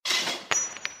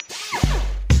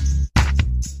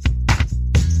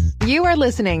You are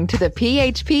listening to the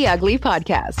PHP Ugly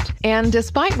podcast. And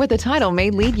despite what the title may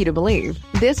lead you to believe,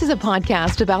 this is a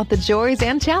podcast about the joys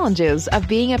and challenges of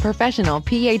being a professional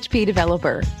PHP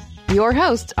developer. Your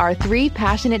hosts are three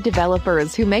passionate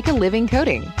developers who make a living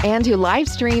coding and who live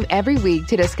stream every week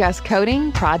to discuss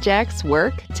coding, projects,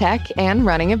 work, tech, and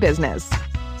running a business.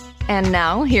 And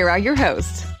now, here are your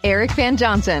hosts, Eric Van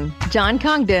Johnson, John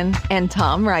Congdon, and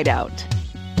Tom Rideout.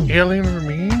 Alien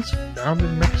remains found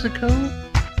in Mexico,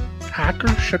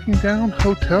 hackers shutting down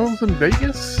hotels in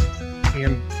Vegas,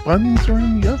 and buns are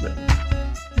in the oven.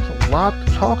 There's a lot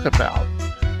to talk about.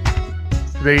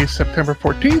 Today is September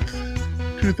 14th,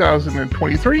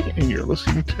 2023, and you're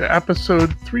listening to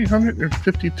episode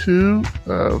 352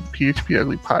 of PHP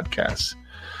Ugly Podcasts.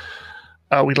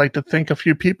 We'd like to thank a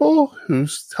few people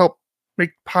who's helped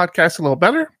make podcasts a little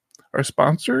better. Our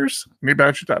sponsors,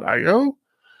 Maybadger.io,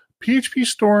 PHP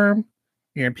Storm,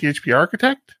 and PHP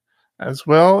Architect, as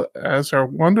well as our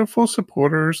wonderful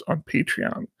supporters on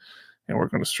Patreon. And we're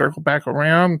going to circle back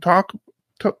around and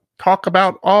talk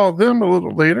about all of them a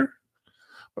little later.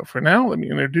 But for now, let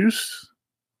me introduce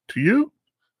to you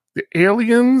the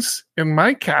aliens in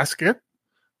my casket,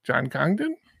 John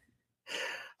Congdon.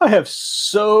 I have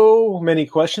so many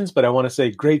questions, but I want to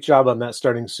say great job on that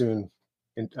starting soon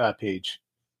page.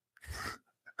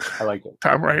 I like it.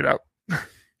 Tom Rideout.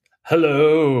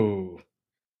 Hello.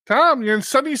 Tom, you're in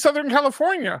sunny Southern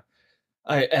California.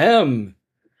 I am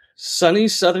sunny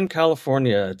Southern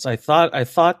California. I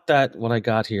thought that when I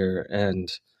got here, and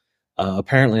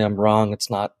apparently I'm wrong. It's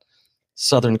not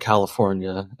Southern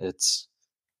California. It's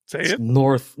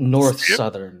north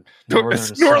southern.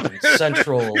 It's northern,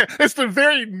 central. Yeah, it's the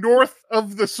very north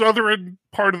of the southern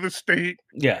part of the state.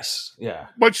 Yes, yeah.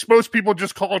 Which most people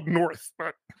just call it north,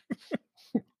 but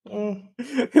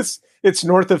it's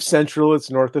north of central. It's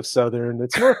north of southern.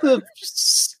 It's north of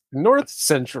north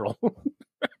central. Well,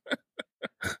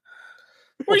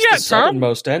 yeah, the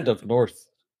southernmost end of north.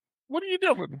 What are you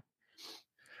doing?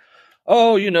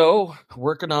 Oh,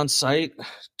 working on site,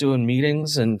 doing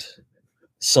meetings, and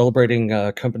celebrating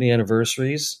company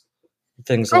anniversaries,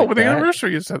 things like that. Oh, what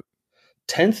anniversary is that?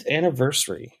 10th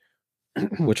anniversary,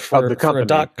 which for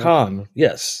a .com,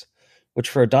 yes, which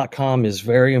for a .com is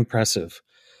very impressive.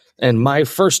 And my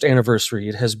first anniversary,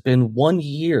 it has been 1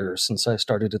 year since I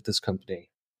started at this company.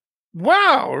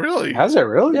 Wow, really? Has it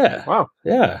really? Yeah. Wow.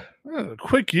 Yeah. A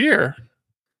quick year.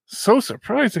 So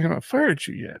surprised they haven't fired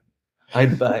you yet.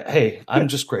 Hey, I'm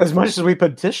just grateful. As much as we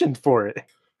petitioned for it.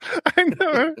 I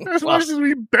know. As much as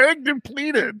we begged and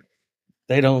pleaded.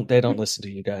 They don't listen to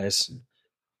you guys.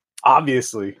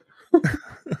 Obviously.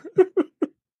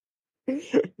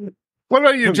 What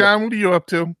about you, John? What are you up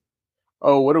to?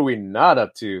 Oh, what are we not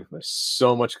up to? There's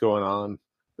so much going on.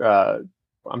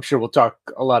 I'm sure we'll talk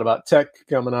a lot about tech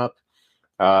coming up.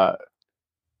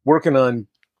 Working on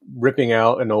ripping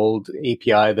out an old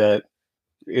API that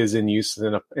is in use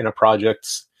in a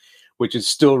project, which is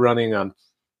still running on,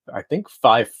 I think,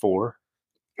 5.4.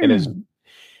 And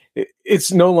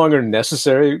it's no longer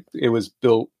necessary. It was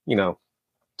built,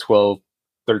 12,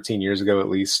 13 years ago at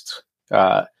least,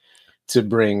 to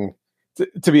bring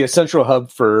to be a central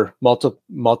hub for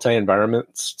multi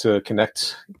environments to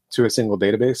connect to a single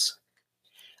database.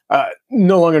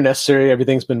 No longer necessary.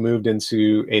 Everything's been moved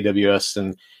into AWS,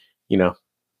 and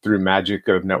through magic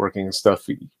of networking and stuff,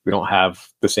 we don't have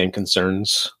the same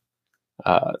concerns.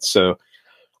 So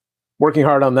working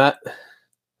hard on that.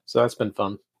 So that's been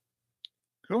fun.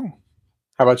 Cool.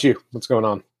 How about you? What's going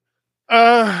on?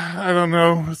 I don't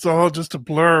know. It's all just a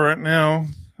blur right now.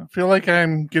 I feel like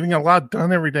I'm getting a lot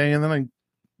done every day, and then I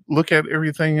look at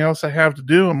everything else I have to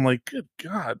do. I'm like, good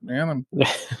God, man, I'm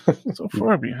so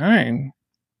far behind.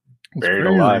 It's buried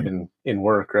crazy. Alive in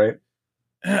work, right?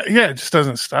 Yeah, it just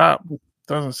doesn't stop.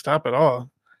 Doesn't stop at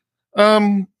all.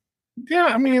 Yeah,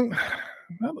 I mean,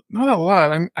 not a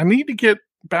lot. I need to get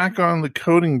back on the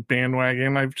coding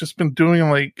bandwagon. I've just been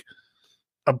doing like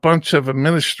a bunch of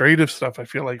administrative stuff, I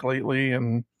feel like, lately,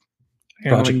 and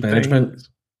project management. Things.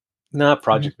 Not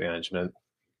project management.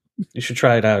 You should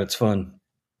try it out. It's fun.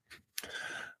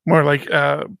 More like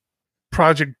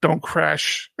Project Don't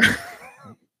Crash.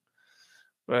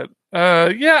 But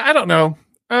yeah, I don't know.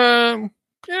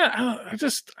 Yeah,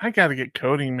 I got to get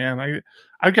coding, man.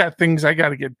 I've got things I got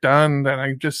to get done that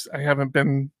I haven't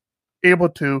been able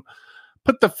to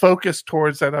put the focus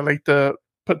towards that I like to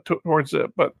put towards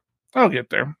it, but I'll get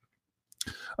there.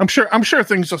 I'm sure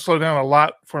things will slow down a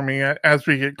lot for me as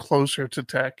we get closer to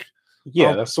tech.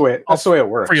 Yeah, that's the way it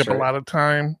works. Free up a lot of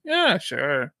time. Yeah,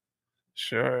 sure.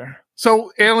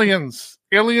 So aliens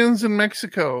in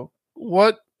Mexico.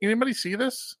 What? Anybody see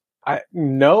this?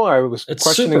 No, I was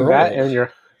questioning that, and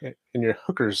in your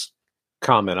hookers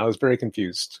comment. I was very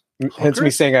confused. Hookers? Hence me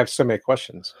saying I have so many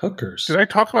questions. Hookers. Did I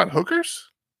talk about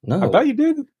hookers? No. I thought you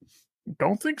did.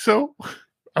 Don't think so.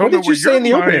 I What don't did you say in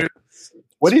the opening?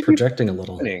 What did projecting a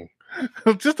little?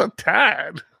 Just a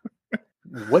tad.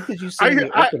 What did you say in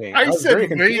the opening? I was said very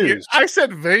confused. Vegas. I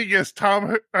said Vegas.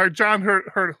 John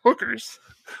heard hookers.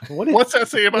 What's that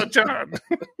say about John?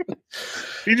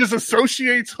 He just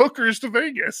associates hookers to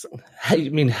Vegas. Hey,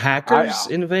 you mean hackers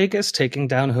in Vegas taking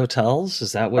down hotels?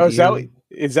 Is that what?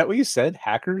 Is that what you said?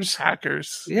 Hackers?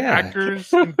 Hackers. Yeah.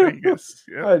 Hackers in Vegas.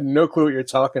 Yep. I had no clue what you're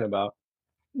talking about.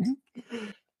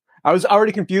 I was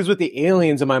already confused with the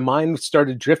aliens, and my mind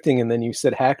started drifting. And then you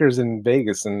said hackers in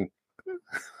Vegas, and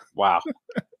wow,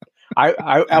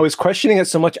 I was questioning it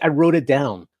so much I wrote it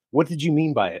down. What did you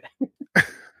mean by it?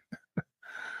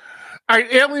 All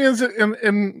right, aliens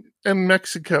in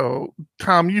Mexico.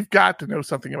 Tom, you've got to know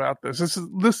something about this.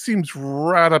 This seems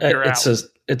right up your alley.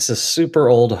 It's a super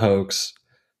old hoax,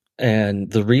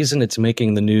 and the reason it's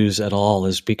making the news at all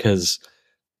is because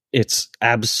it's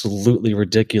absolutely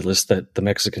ridiculous that the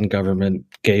Mexican government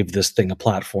gave this thing a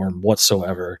platform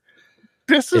whatsoever.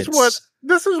 This is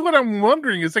what I'm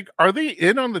wondering. Is like, are they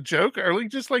in on the joke? Are they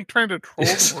just like trying to troll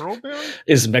the world now?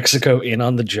 Is Mexico in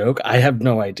on the joke? I have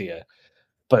no idea,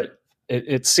 but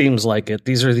it seems like it.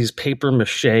 These are these paper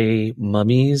mache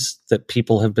mummies that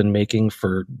people have been making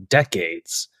for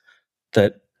decades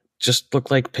that just look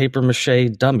like paper mache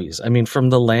dummies. I mean, from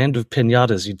the land of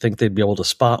piñatas, you'd think they'd be able to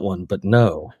spot one, but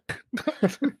no.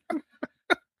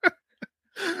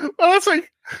 Well,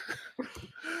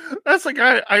 that's like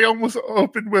I almost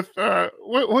opened with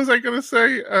what was I going to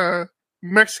say?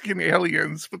 Mexican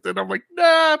aliens, but then I'm like,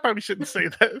 nah, I probably shouldn't say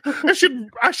that.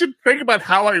 I should think about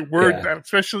how I word that,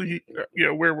 especially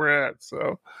where we're at.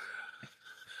 So,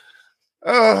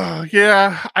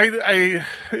 yeah,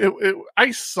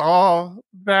 I saw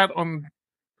that on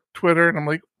Twitter, and I'm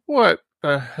like, what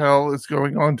the hell is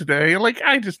going on today? Like,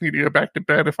 I just need to go back to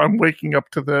bed if I'm waking up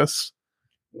to this.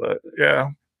 But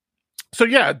yeah. So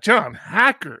yeah, John,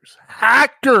 hackers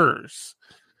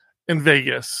in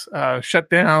Vegas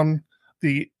shut down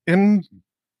the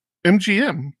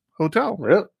MGM hotel.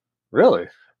 Really?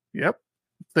 Yep.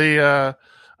 They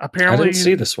apparently. I didn't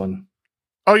see this one.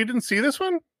 Oh, you didn't see this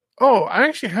one? Oh, I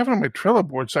actually have it on my Trello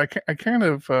board, so I kind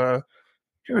of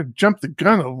jumped the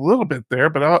gun a little bit there.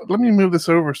 But let me move this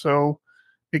over so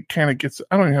it kind of gets.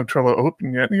 I don't even have Trello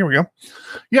open yet. Here we go.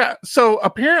 Yeah. So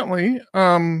apparently,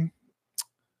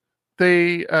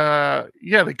 they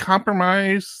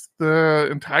compromised the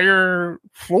entire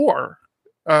floor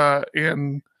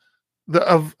in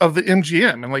of the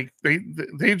MGM, and like the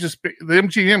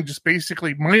MGM just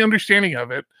basically, my understanding of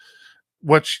it,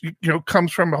 which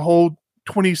comes from a whole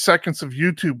 20 seconds of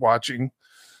YouTube watching,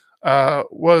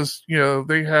 was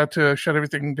they had to shut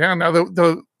everything down. Now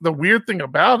the weird thing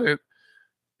about it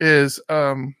is,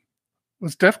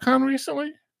 was DEF CON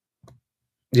recently?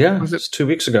 Yeah, was it 2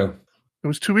 weeks ago? It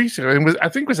was 2 weeks ago, and I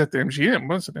think it was at the MGM,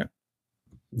 wasn't it?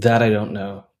 That I don't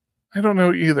know. I don't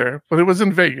know either, but it was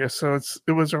in Vegas, so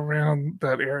it was around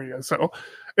that area. So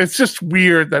it's just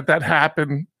weird that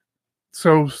happened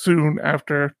so soon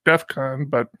after DEF CON,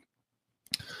 but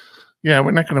yeah,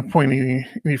 we're not going to point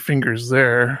any fingers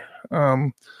there.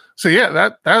 So yeah,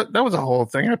 that was a whole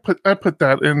thing. I put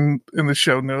that in the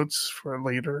show notes for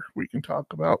later. We can talk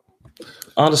about.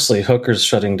 Honestly, hookers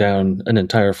shutting down an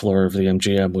entire floor of the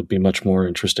MGM would be much more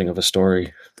interesting of a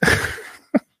story.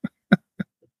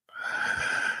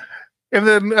 And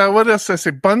then what else did I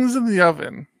say? Buns in the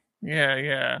oven.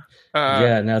 Yeah.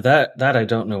 Now that I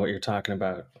don't know what you're talking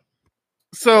about.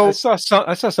 So I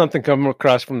saw something come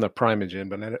across from the Primeagen,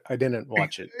 but I didn't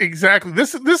watch it. Exactly.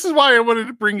 This is why I wanted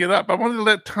to bring it up. I wanted to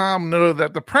let Tom know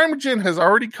that the Primeagen has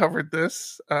already covered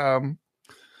this.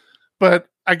 But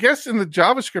I guess in the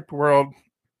JavaScript world,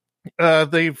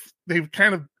 they've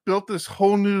kind of built this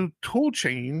whole new tool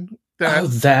chain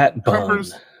that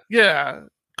covers,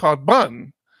 called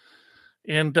Bun.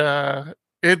 And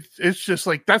it's just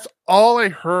like, that's all I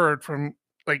heard from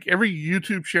like every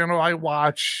YouTube channel I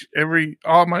watch,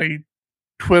 all my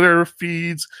Twitter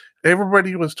feeds.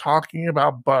 Everybody was talking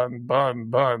about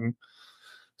Bun.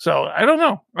 So I don't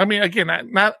know. I mean, again,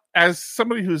 not as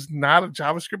somebody who's not a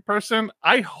JavaScript person,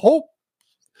 I hope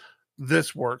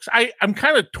this works. I'm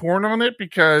kind of torn on it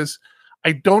because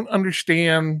I don't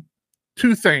understand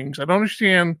two things. I don't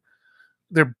understand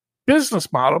their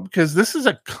business model, because this is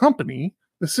a company.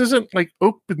 This isn't like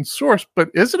open source, but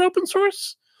is it open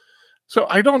source? So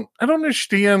I don't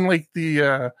understand like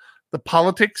the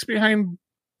politics behind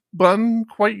Bun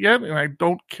quite yet, and I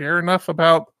don't care enough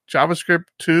about JavaScript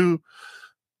to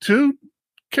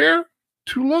care,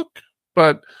 to look.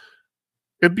 but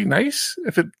it'd be nice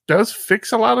if it does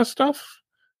fix a lot of stuff.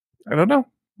 I don't know.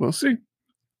 We'll see.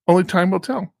 Only time will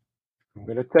tell. I'm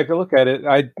gonna take a look at it.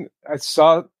 I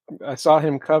saw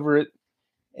him cover it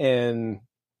and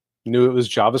knew it was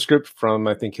JavaScript from,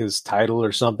 I think, his title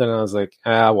or something. I was like,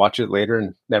 I'll watch it later,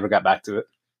 and never got back to it.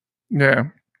 Yeah.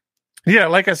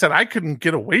 Like I said, I couldn't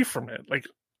get away from it. Like,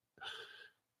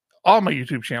 all my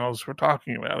YouTube channels were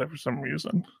talking about it for some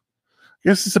reason. I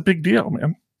guess it's a big deal,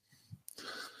 man.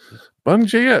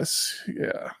 Bun.js,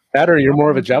 yeah. That, or you're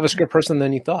more of a JavaScript person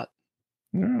than you thought.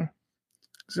 Yeah,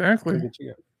 exactly.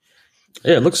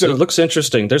 Yeah, it looks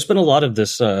interesting. There's been a lot of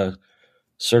this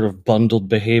sort of bundled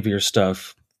behavior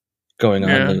stuff going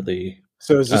on lately.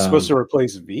 So is this supposed to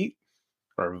replace Vite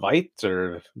or Vite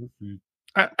or?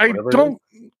 I don't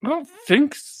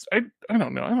think. I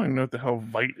don't know. I don't even know what the hell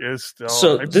Vite is still.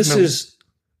 So this is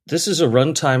a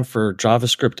runtime for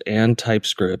JavaScript and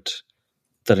TypeScript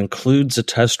that includes a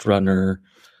test runner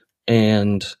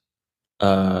and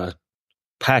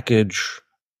package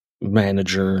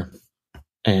manager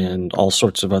and all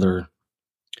sorts of other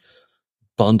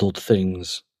bundled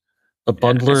things. A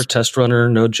bundler, test runner,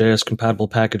 Node.js compatible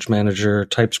package manager,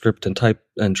 TypeScript and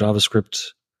JavaScript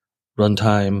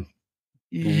runtime.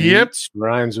 Yep.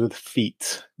 Rhymes with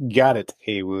feet. Got it,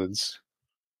 Haywoods.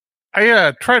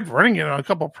 I tried running it on a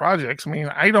couple of projects. I mean,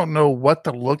 I don't know what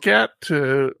to look at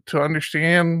to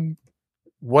understand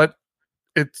what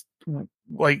it's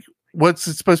like. What's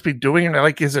it supposed to be doing? And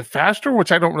like, is it faster?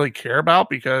 Which I don't really care about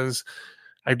because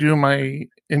I do my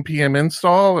npm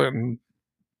install, and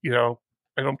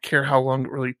I don't care how long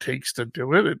it really takes to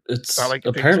do it. It's not like it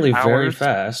apparently takes very hours.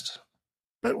 fast.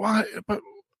 But why? But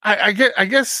I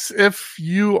guess if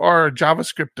you are a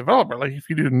JavaScript developer, like if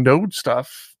you do Node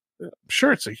stuff, I'm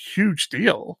sure it's a huge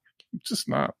deal. It's just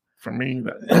not for me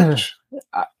that much.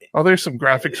 There's some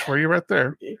graphics for you right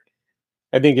there.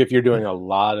 I think if you're doing a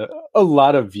lot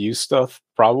of Vue stuff,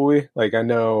 probably. Like I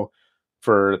know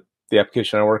for the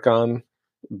application I work on,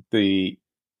 the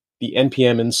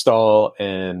npm install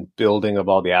and building of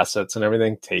all the assets and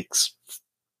everything takes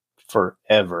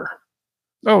forever.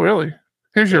 Oh, really?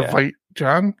 Here's your Vite,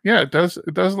 John. Yeah, it does.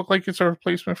 It does look like it's a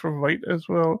replacement for Vite as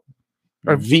well.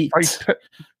 Vite.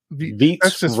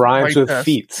 Vite rhymes with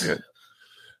feet. Yeah.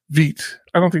 Vite.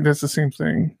 I don't think that's the same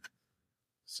thing.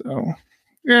 So,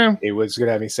 yeah. It was going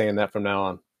to have me saying that from now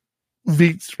on.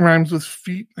 Vite rhymes with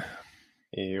feet.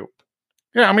 Yep.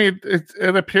 Yeah, I mean,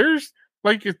 it appears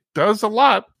like it does a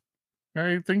lot.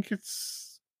 I think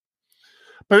it's...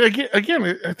 But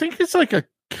again, I think it's like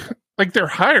they're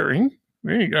hiring.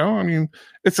 There you go. I mean,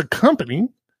 it's a company.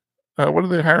 What are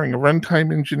they hiring? A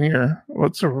runtime engineer.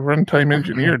 What's a runtime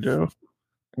engineer do?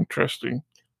 Interesting.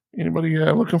 Anybody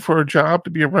looking for a job to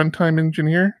be a runtime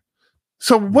engineer?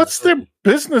 So what's their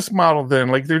business model then?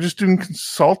 Like they're just doing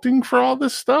consulting for all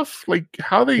this stuff? Like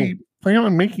how they plan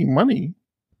on making money?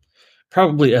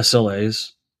 Probably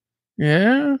SLAs.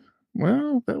 Yeah.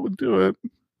 Well, that would do it.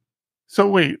 So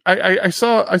wait, I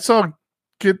saw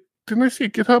didn't I see a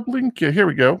GitHub link? Yeah, here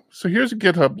we go. So here's a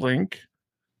GitHub link.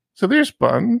 So there's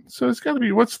Bun. So it's got to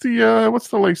be what's the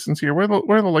license here? Where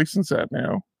the license at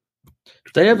now?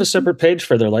 They have a separate page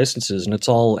for their licenses, and it's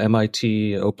all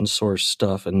MIT open source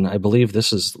stuff. And I believe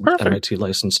this is Perfect. MIT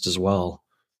licensed as well.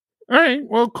 All right.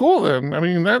 Well, cool then. I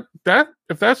mean that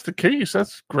if that's the case,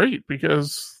 that's great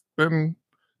because then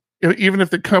even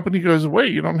if the company goes away,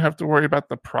 you don't have to worry about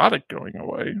the product going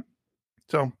away.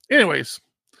 So, anyways.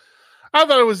 I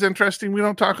thought it was interesting. We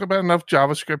don't talk about enough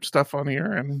JavaScript stuff on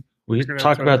here, and we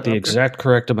talk about the exact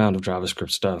correct amount of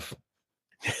JavaScript stuff.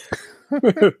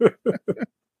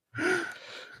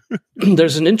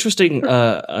 There's an interesting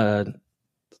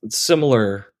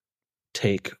similar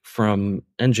take from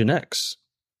Nginx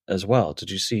as well.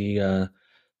 Did you see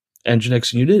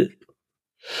Nginx Unit?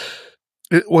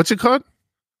 What's it called?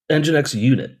 Nginx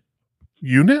Unit.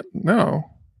 Unit? No.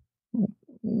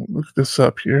 Look this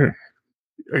up here.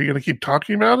 Are you going to keep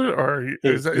talking about it, or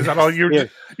is that all you were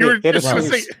just going to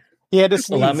say? He had to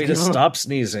sneeze. Allow me to stop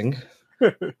sneezing.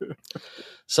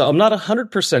 So I'm not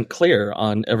 100% clear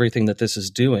on everything that this is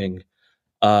doing,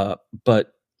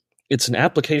 but it's an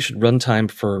application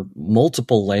runtime for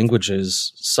multiple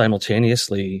languages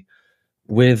simultaneously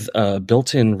with a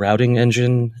built-in routing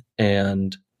engine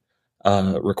and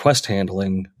request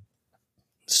handling.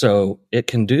 So it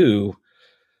can do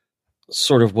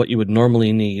sort of what you would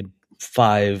normally need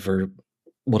 5 or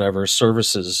whatever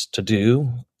services to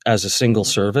do as a single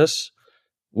service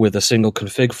with a single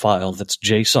config file that's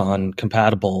JSON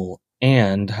compatible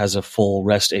and has a full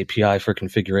REST API for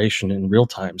configuration in real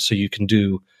time. So you can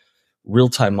do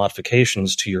real-time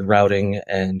modifications to your routing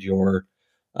and your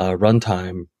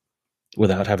runtime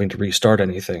without having to restart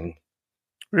anything.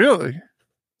 Really?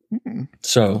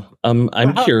 So I'm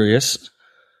curious.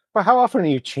 But how often are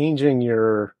you changing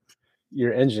your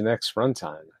Nginx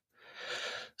runtime?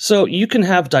 So you can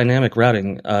have dynamic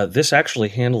routing. This actually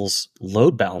handles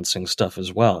load balancing stuff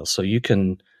as well. So you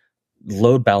can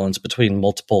load balance between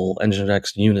multiple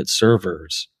Nginx unit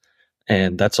servers,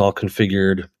 and that's all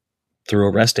configured through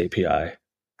a REST API.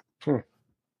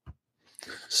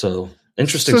 So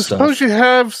interesting stuff. Suppose you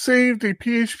have saved a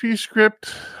PHP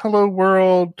script, hello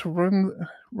world, to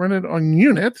run it on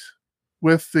Unit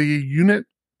with the Unit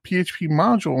PHP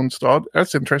module installed.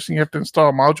 That's interesting. You have to install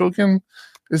a module again.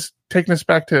 Is taking us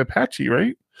back to Apache,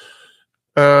 right?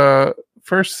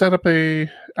 First set up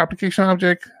a application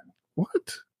object.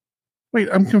 What? Wait,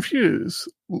 I'm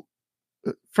confused.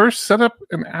 First set up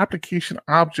an application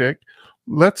object.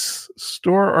 Let's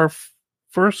store our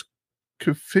first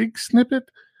config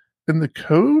snippet in the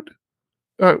code.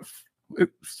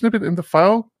 Snippet in the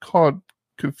file called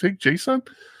config.json.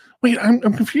 Wait, I'm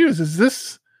confused. Is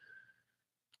this?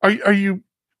 Are you?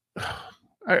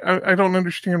 I don't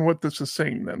understand what this is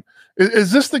saying. Then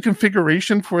is this the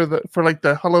configuration for like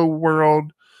the hello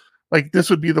world? Like this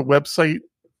would be the website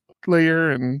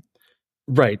layer and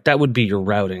right. That would be your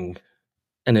routing,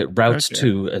 and it routes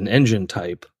to an engine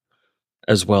type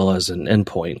as well as an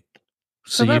endpoint.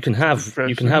 So you can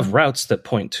have routes that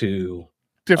point to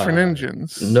different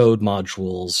engines, node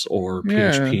modules, or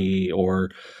PHP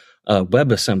or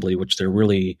WebAssembly, which they're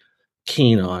really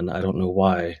keen on. I don't know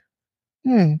why.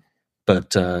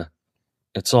 But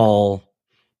it's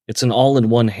an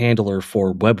all-in-one handler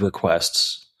for web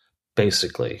requests,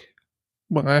 basically.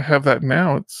 Well, I have that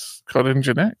now. It's called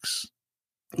Nginx.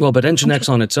 Well, but Nginx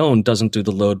on its own doesn't do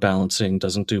the load balancing,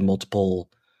 doesn't do multiple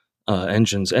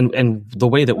engines, and the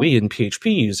way that we in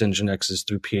PHP use Nginx is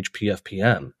through PHP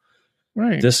FPM.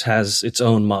 Right. This has its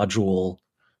own module.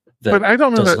 But I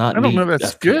don't know that. I don't know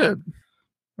that's FPM. good.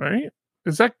 Right.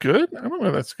 Is that good? I don't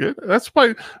know that's good. That's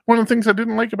why one of the things I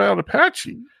didn't like about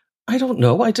Apache. I don't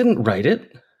know. I didn't write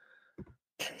it.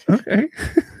 Okay.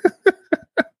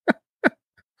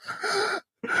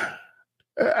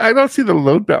 I don't see the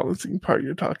load balancing part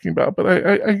you're talking about, but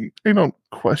I don't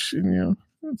question you.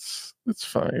 It's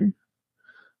fine.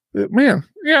 Man,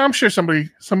 yeah, I'm sure somebody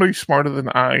smarter than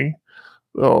I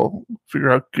will figure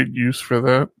out good use for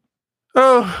that.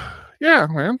 Oh, yeah,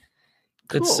 man.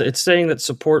 Cool. It's saying that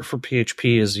support for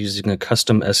PHP is using a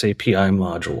custom SAPI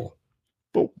module.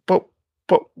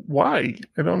 But why?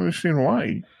 I don't understand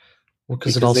why. Well,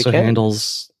 because it also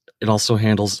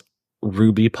handles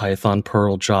Ruby, Python,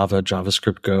 Perl, Java,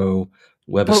 JavaScript, Go,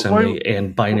 WebAssembly,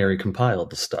 and binary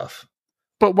compiled stuff.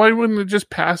 But why wouldn't it just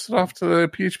pass it off to the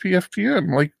PHP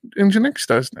FPM like Nginx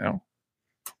does now?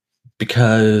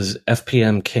 Because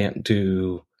FPM can't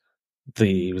do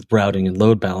the routing and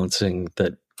load balancing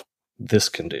that this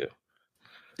can do.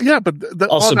 Yeah, but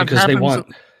also because they want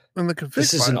in the config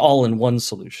this is file. an all-in-one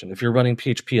solution. If you're running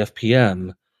PHP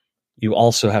FPM, you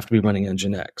also have to be running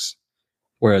Nginx.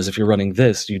 Whereas if you're running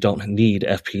this, you don't need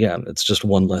FPM. It's just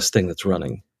one less thing that's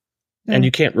running, and you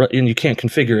can't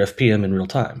configure FPM in real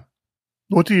time.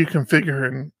 What do you configure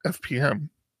in FPM?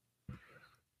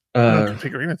 I don't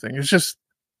configure anything. It's just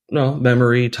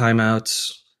memory,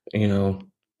 timeouts.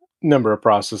 Number of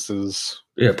processes.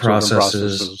 Yeah,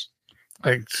 processes.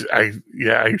 That's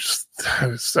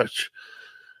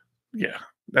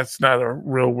not a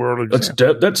real world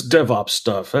example. That's DevOps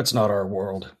stuff. That's not our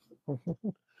world.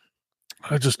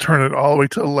 I just turn it all the way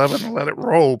to 11 and let it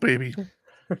roll, baby.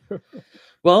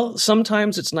 Well,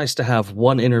 sometimes it's nice to have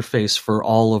one interface for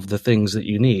all of the things that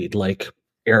you need, like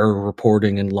error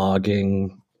reporting and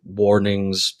logging,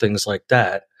 warnings, things like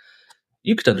that.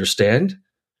 You could understand.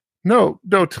 No,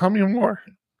 tell me more.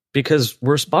 Because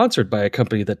we're sponsored by a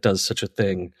company that does such a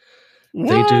thing. What?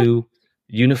 They do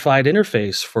unified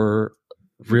interface for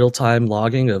real-time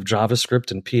logging of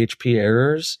JavaScript and PHP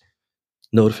errors,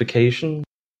 notification.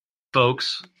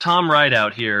 Folks, Tom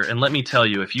Rideout here, and let me tell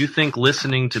you, if you think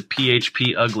listening to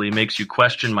PHP Ugly makes you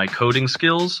question my coding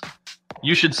skills,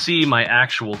 you should see my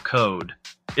actual code.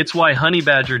 It's why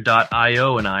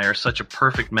honeybadger.io and I are such a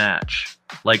perfect match,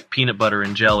 like peanut butter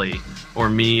and jelly, or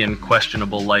me and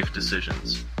questionable life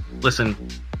decisions. Listen,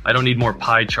 I don't need more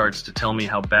pie charts to tell me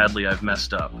how badly I've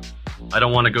messed up. I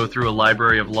don't want to go through a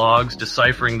library of logs,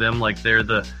 deciphering them like they're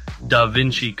the Da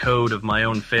Vinci Code of my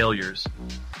own failures.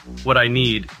 What I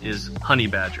need is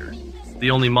Honeybadger,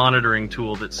 the only monitoring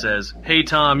tool that says, "Hey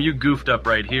Tom, you goofed up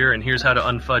right here, and here's how to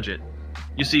unfudge it."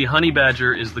 You see,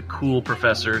 Honeybadger is the cool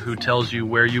professor who tells you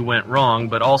where you went wrong,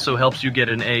 but also helps you get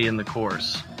an A in the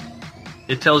course.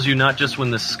 It tells you not just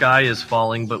when the sky is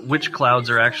falling, but which clouds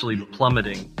are actually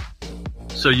plummeting.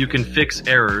 so you can fix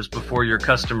errors before your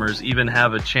customers even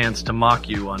have a chance to mock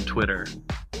you on Twitter.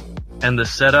 And the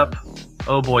setup?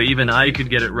 Oh boy, even I could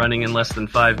get it running in less than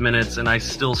 5 minutes, and I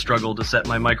still struggle to set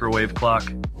my microwave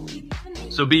clock.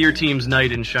 So be your team's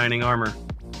knight in shining armor.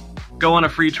 Go on a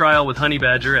free trial with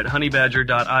Honeybadger at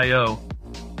honeybadger.io.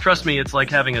 Trust me, it's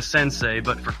like having a sensei,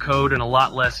 but for code and a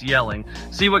lot less yelling.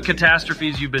 See what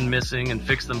catastrophes you've been missing and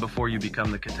fix them before you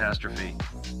become the catastrophe.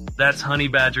 That's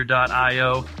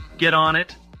honeybadger.io. Get on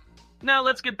it. Now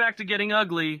let's get back to getting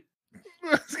ugly.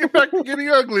 Let's get back to getting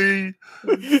ugly.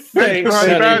 Thanks,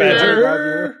 Honey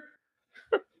Badger.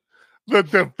 The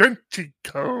Da Vinci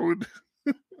Code.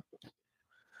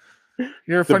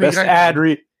 You're a The funny best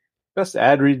guy. best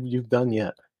ad read you've done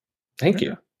yet. Thank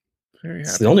you. Very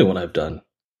It's happy. the only one I've done.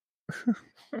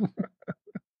 Man,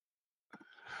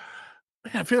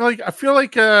 I feel like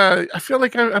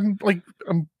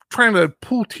I'm trying to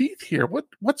pull teeth here.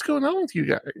 What's going on with you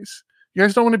guys? You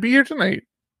guys don't want to be here tonight.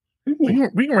 We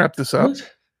can wrap this up.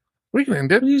 What? We can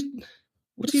end it. What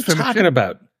are you Just finish talking it.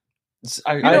 about?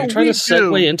 Are you trying to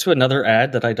segue into another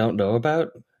ad that I don't know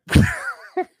about?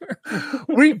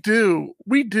 We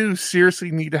do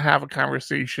seriously need to have a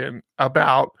conversation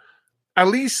about at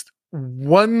least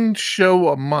one show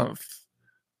a month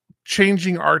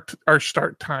changing our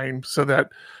start time so that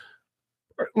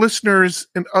our listeners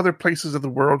in other places of the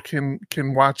world can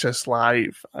watch us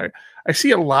live. I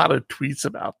see a lot of tweets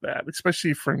about that,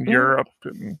 especially from Europe.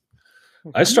 And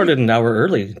I started an hour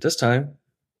early this time.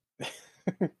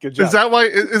 Good job. is that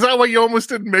why you almost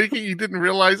didn't make it? You didn't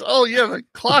realize? Oh yeah, the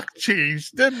clock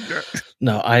changed, didn't it?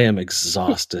 No, I am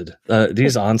exhausted.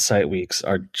 These on-site weeks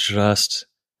are just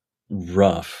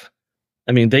rough.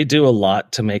 I mean, they do a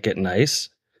lot to make it nice,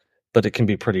 but it can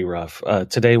be pretty rough.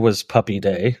 Today was puppy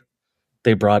day.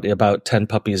 They brought about 10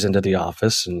 puppies into the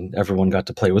office, and everyone got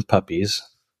to play with puppies.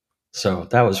 So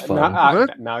that was fun.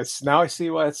 Now I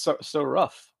see why it's so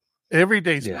rough. Every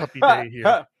day's Yeah. puppy day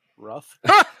here. Rough.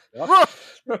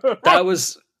 That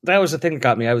was the thing that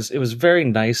got me. It was very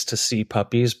nice to see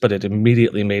puppies, but it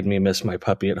immediately made me miss my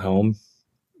puppy at home.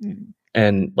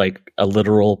 And like a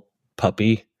literal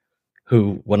puppy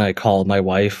who, when I call my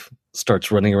wife,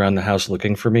 starts running around the house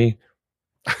looking for me.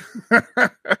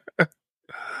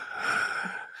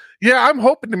 Yeah, I'm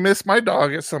hoping to miss my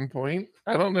dog at some point.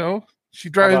 I don't know. She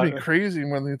drives How me about- crazy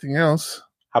more than anything else.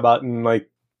 How about in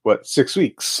 6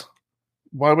 weeks?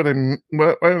 Why would I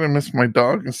miss my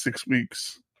dog in 6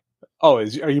 weeks? Oh,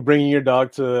 are you bringing your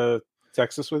dog to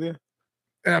Texas with you?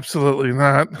 Absolutely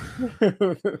not.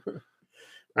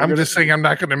 I'm just saying I'm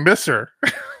not going to miss her.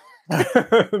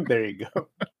 There you go.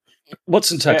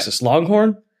 What's in Texas?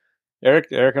 Longhorn? Eric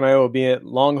and I will be at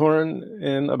Longhorn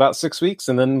in about 6 weeks,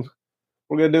 and then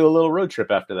we're going to do a little road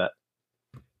trip after that.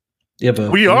 You have a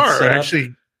We booth are set up?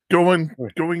 actually going.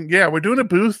 Yeah, we're doing a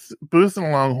booth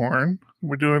in Longhorn.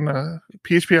 We're doing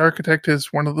PHP Architect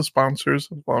is one of the sponsors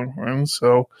of Longhorn,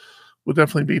 so we'll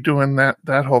definitely be doing that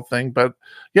whole thing. But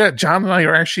yeah, John and I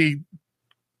are actually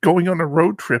going on a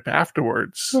road trip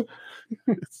afterwards.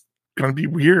 It's going to be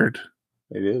weird.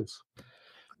 It is.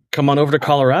 Come on over to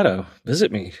Colorado.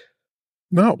 Visit me.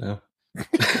 No. No.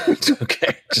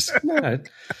 Okay. Just I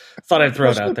thought I'd throw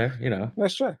it out there,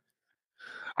 Nice try.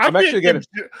 I'm actually can't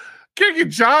get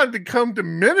John to come to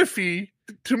Menifee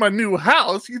to my new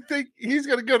house. You think he's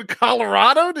going to go to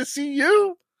Colorado to see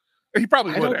you? He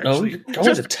probably I would. don't know. Actually, You're going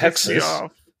Just to piss me Texas.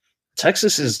 off.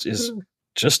 Texas is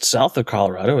just south of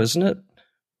Colorado, isn't it?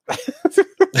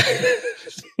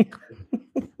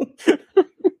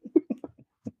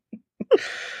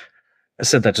 I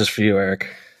said that just for you, Eric.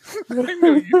 I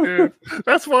know you did.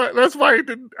 That's why I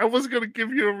didn't. I was going to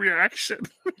give you a reaction,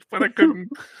 but I couldn't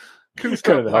stop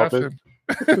Couldn't help it.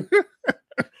 laughing.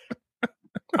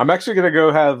 I'm actually going to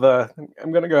go have.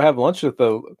 I'm going to go have lunch with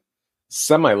a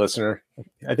semi-listener.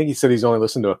 I think he said he's only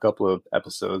listened to a couple of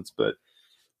episodes, but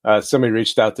somebody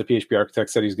reached out to PHP Architect,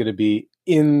 said he's going to be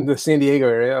in the San Diego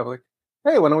area. I'm like,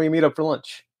 hey, why don't we meet up for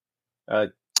lunch?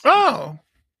 Oh,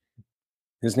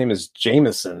 His name is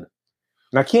Jameson,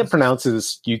 and I can't pronounce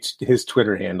his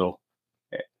Twitter handle.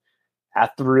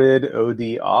 Aethrid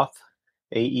OD Oth,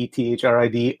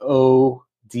 AETHRID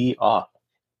OD Oth.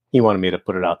 He wanted me to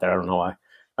put it out there. I don't know why.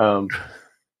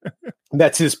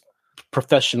 That's his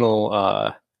professional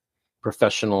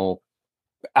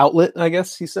outlet, I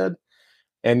guess he said,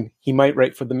 and he might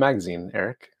write for the magazine.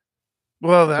 Eric,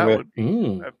 well, that'd be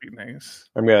nice.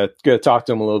 I'm gonna talk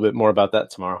to him a little bit more about that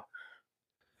tomorrow.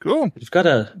 Cool. You've got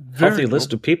a healthy Very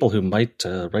list of people who might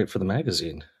write for the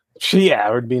magazine. Yeah,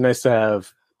 it would be nice to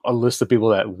have a list of people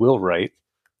that will write.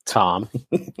 Tom,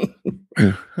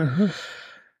 I'm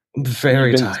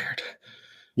very You've been- tired.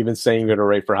 you've been saying you're gonna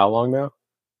write for how long now?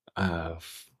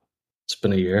 It's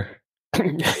been a year.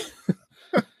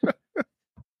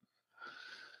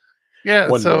 Yeah,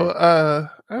 One so day.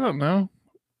 I don't know.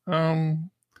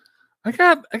 I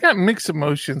got mixed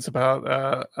emotions about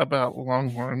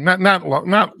Longhorn. Not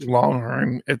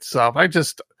Longhorn itself. I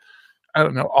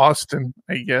don't know, Austin,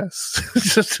 I guess,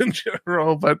 just in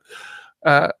general. But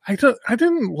I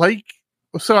didn't like.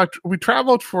 So we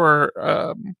traveled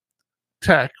for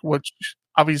tech, which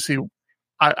obviously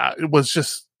it was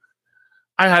just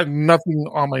I had nothing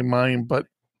on my mind but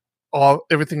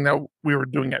everything that we were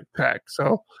doing at tech.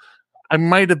 So I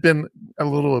might have been a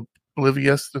little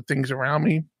oblivious to things around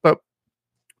me. But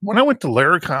when I went to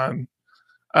Laricon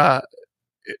uh,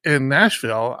 in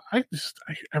Nashville, I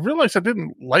realized I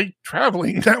didn't like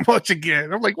traveling that much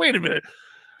again. I'm like, wait a minute,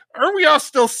 are we all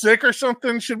still sick or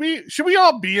something? Should we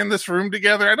all be in this room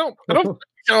together? I don't think we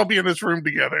should all be in this room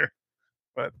together.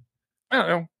 But I don't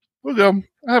know. We'll go.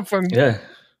 Have fun. Yeah.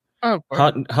 Have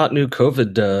fun. Hot new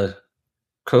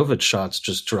COVID shots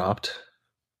just dropped.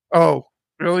 Oh,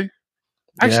 really?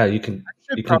 Yeah, you can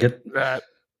get that.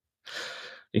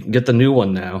 You can get the new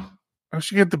one now. I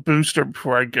should get the booster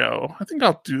before I go. I think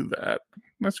I'll do that.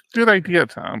 That's a good idea,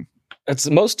 Tom. It's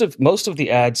most of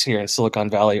the ads here in Silicon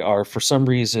Valley are for some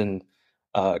reason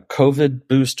COVID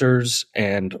boosters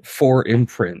and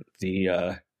 4imprint,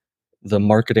 the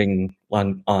marketing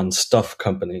on stuff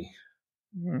company.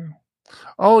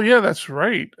 Oh yeah, that's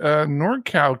right.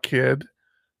 NorCal kid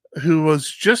who was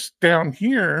just down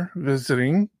here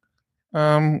visiting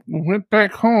went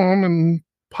back home and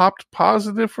popped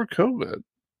positive for COVID.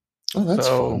 Oh, that's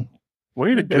fun.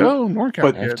 Way to go,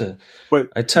 NorCal kid.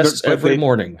 I test every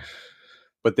morning.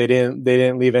 But they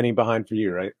didn't leave any behind for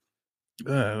you, right?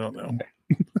 I don't know.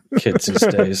 Kids these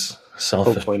days.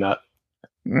 Hopefully not.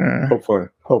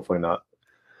 Hopefully not.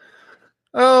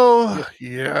 Oh,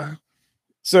 yeah.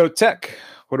 So tech,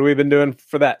 what have we been doing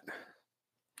for that?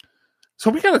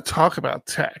 So we got to talk about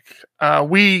tech.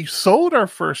 We sold our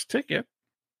first ticket.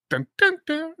 Dun, dun,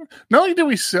 dun. Not only did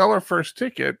we sell our first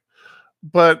ticket,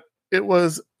 but it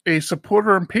was a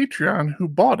supporter on Patreon who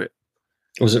bought it.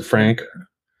 Was it Frank?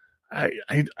 I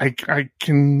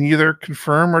can neither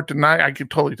confirm or deny. I can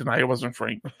totally deny it wasn't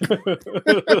Frank.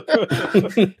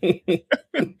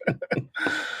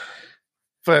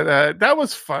 But that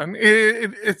was fun.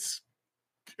 It's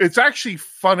actually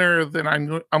funner than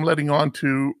I'm letting on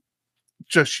to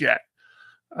just yet.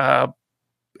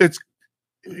 It's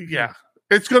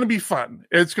going to be fun.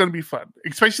 It's going to be fun,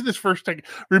 especially this first ticket.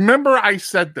 Remember, I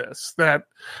said that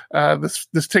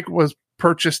this ticket was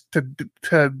purchased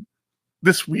to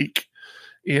this week,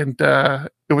 and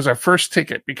it was our first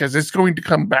ticket because it's going to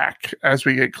come back as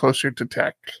we get closer to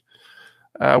tech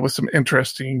with some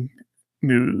interesting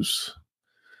news.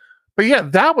 But yeah,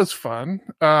 that was fun.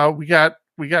 We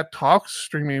got talks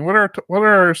streaming. What are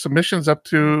our submissions up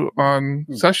to on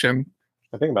session?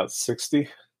 I think about 60.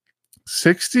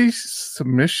 60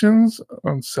 submissions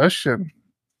on session.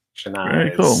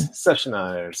 Very cool.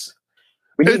 Sessionizers.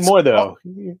 We need more though.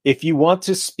 If you want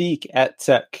to speak at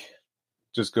tech,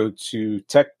 just go to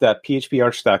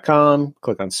tech.phparch.com,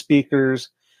 click on speakers,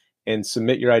 and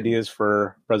submit your ideas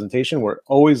for presentation. We're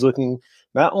always looking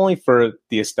not only for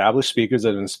the established speakers that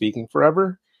have been speaking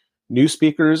forever, new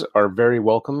speakers are very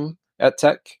welcome at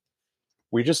tech.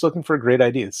 We're just looking for great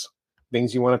ideas,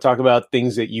 things you want to talk about,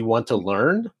 things that you want to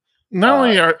learn. Not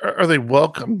only are they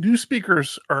welcome, new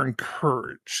speakers are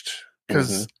encouraged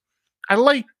because I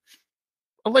like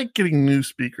getting new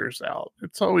speakers out.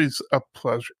 It's always a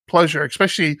pleasure,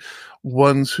 especially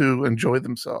ones who enjoy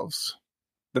themselves.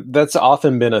 That's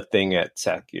often been a thing at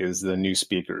tech, is the new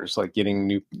speakers, like getting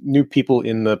new people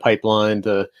in the pipeline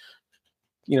to,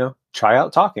 try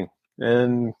out talking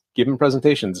and giving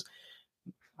presentations.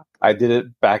 I did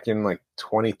it back in like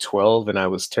 2012 and I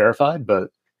was terrified,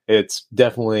 but it's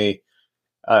definitely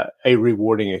a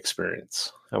rewarding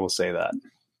experience. I will say that.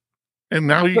 And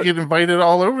now you get invited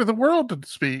all over the world to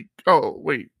speak. Oh,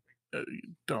 wait.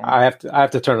 Don't. I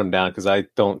have to turn them down because I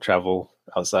don't travel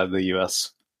outside of the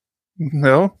U.S.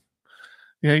 No?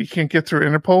 Yeah, you can't get through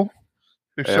Interpol?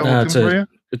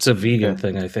 It's a vegan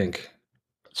thing, I think.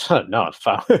 No,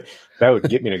 that would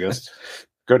get me to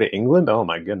go to England? Oh,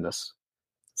 my goodness.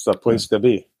 It's the place to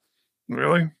be.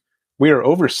 Really? We are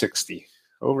over 60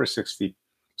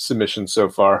 submissions so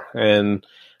far, and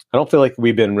I don't feel like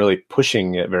we've been really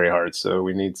pushing it very hard, so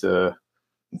we need to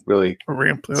really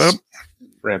ramp that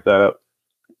up.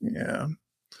 Yeah.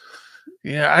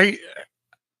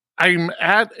 I'm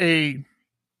at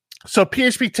so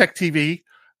PHP Tech TV.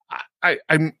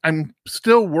 I'm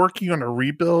still working on a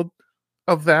rebuild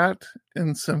of that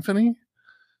in Symfony,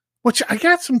 which I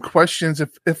got some questions.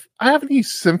 If I have any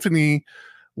Symphony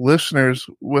listeners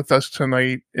with us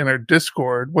tonight in our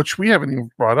Discord, which we haven't even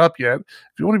brought up yet,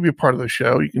 if you want to be a part of the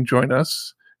show, you can join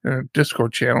us in our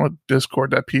Discord channel at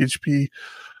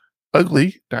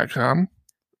discord.phpugly.com.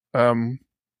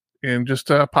 And just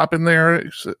pop in there,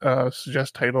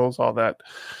 suggest titles, all that.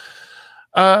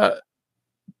 I've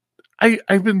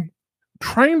been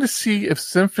trying to see if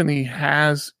Symphony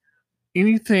has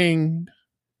anything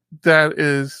that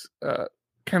is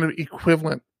kind of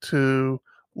equivalent to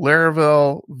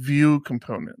Laravel Vue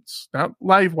components, not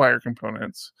Livewire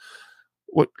components.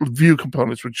 What Vue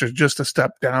components, which are just a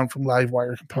step down from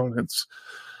Livewire components.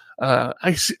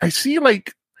 I see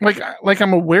like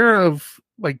I'm aware of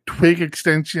like Twig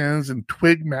extensions and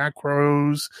Twig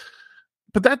macros,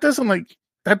 but that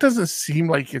doesn't seem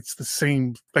like it's the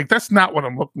same. Like, that's not what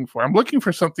I'm looking for. I'm looking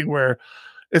for something where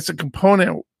it's a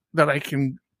component that I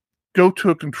can go to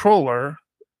a controller,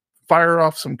 fire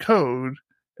off some code,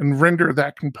 and render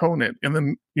that component, and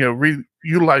then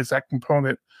utilize that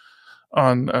component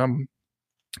on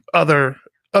other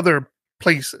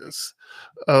places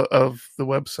of the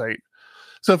website.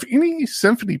 So if any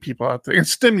Symphony people out there, and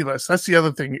Stimulus, that's the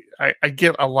other thing I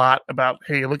get a lot about,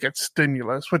 hey, look at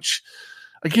Stimulus, which,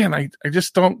 again, I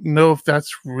just don't know if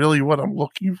that's really what I'm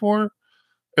looking for,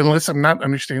 unless I'm not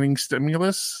understanding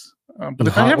Stimulus. But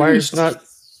if Hotwire's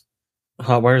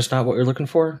not what you're looking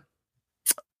for?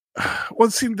 Well,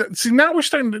 see, now we're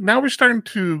starting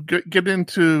to get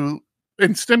into,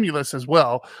 in Stimulus as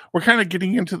well. We're kind of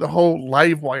getting into the whole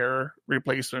Livewire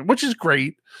replacement, which is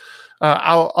great.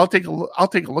 I'll take a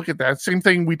look at that. Same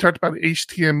thing, we talked about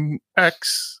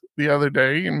HTMX the other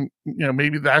day, and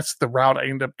maybe that's the route I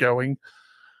end up going.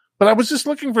 But I was just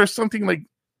looking for something like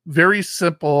very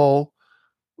simple,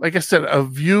 like I said, a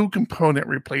Vue component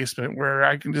replacement where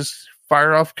I can just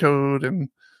fire off code and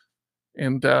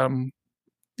have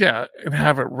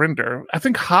it render. I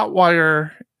think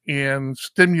Hotwire and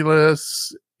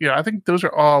Stimulus, I think those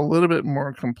are all a little bit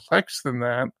more complex than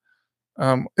that.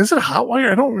 Is it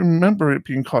Hotwire? I don't remember it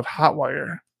being called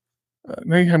Hotwire.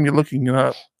 Now you have me looking it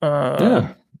up.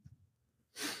 Yeah,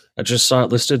 I just saw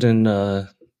it listed in the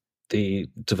State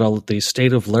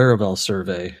of Laravel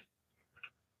survey.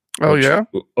 Oh, yeah?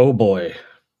 Oh, boy.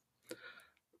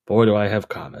 Boy, do I have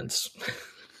comments.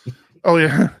 Oh,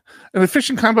 yeah. An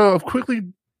efficient combo of quickly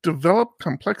developed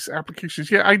complex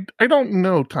applications. Yeah, I don't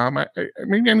know, Tom.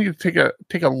 Maybe I need to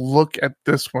take a look at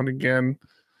this one again.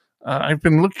 I've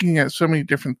been looking at so many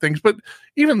different things, but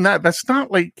even that's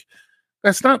not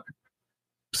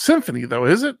Symphony, though,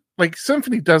 is it? Like,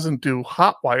 Symphony doesn't do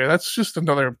Hotwire. That's just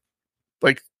another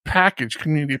like package,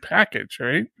 community package,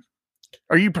 right?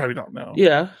 Or you probably don't know.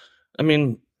 Yeah, I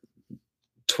mean,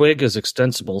 Twig is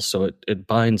extensible, so it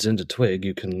binds into Twig.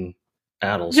 You can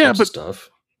add all sorts of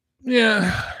stuff.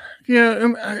 Yeah,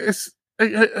 and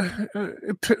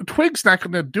Twig's not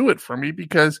going to do it for me,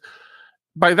 because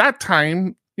by that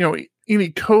time,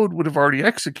 any code would have already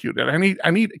executed.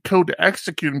 I need code to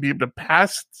execute and be able to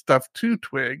pass stuff to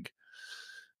Twig.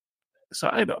 So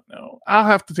I don't know. I'll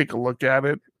have to take a look at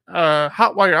it.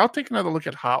 Hotwire, I'll take another look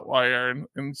at Hotwire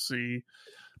and see.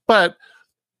 But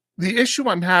the issue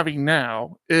I'm having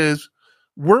now is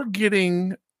we're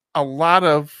getting a lot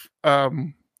of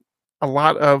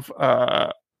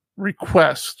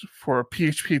requests for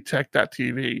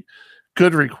phptech.tv.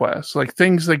 Good requests, like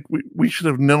things like we should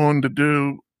have known to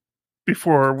do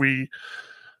before we,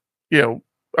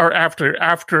 or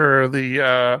after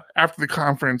the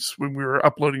conference when we were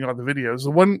uploading all the videos.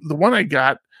 The one I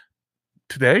got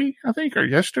today, I think, or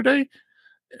yesterday,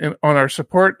 on our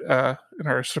support in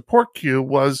our support queue,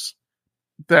 was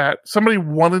that somebody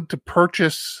wanted to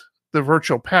purchase the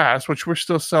virtual pass, which we're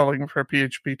still selling for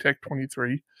PHP Tech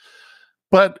 23.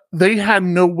 But they had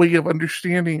no way of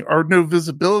understanding or no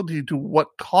visibility to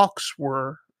what talks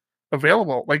were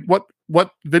available, like what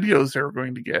videos they were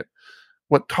going to get,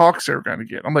 what talks they were going to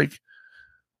get. I'm like,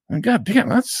 God damn,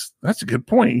 that's a good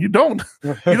point. You don't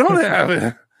have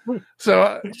it.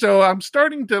 So I'm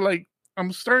starting to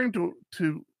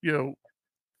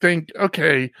think,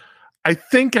 okay, I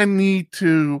think I need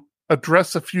to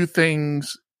address a few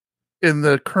things in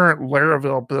the current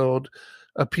Laravel build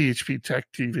of PHP Tech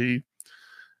TV,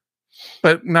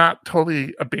 but not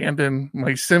totally abandon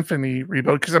my Symphony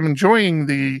rebuild, because I'm enjoying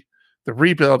the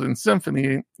rebuild in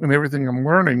Symphony and everything I'm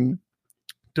learning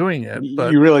doing it.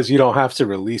 But you realize you don't have to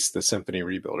release the Symphony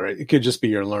rebuild, right? It could just be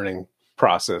your learning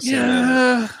process,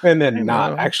 and then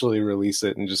not actually release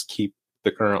it and just keep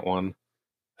the current one.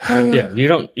 Yeah, you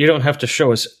don't have to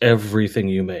show us everything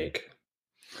you make.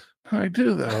 I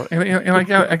do, though, and I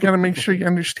got to make sure you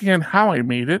understand how I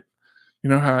made it. You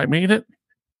know how I made it?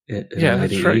 in Yeah, an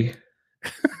that's IDE. right.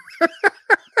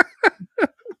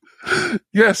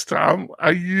 Yes, Tom,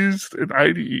 I used an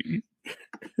IDE.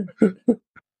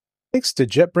 Thanks to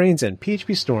JetBrains and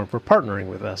PHP Storm for partnering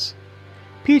with us.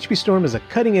 PHP Storm is a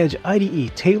cutting-edge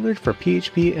IDE tailored for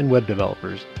PHP and web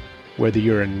developers. Whether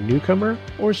you're a newcomer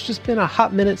or it's just been a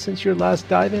hot minute since your last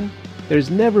dive-in, there's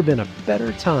never been a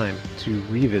better time to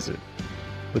revisit.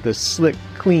 With a slick,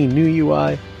 clean new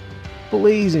UI,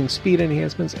 blazing speed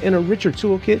enhancements, and a richer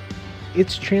toolkit,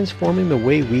 it's transforming the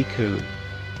way we code.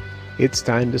 It's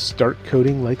time to start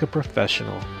coding like a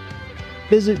professional.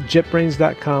 Visit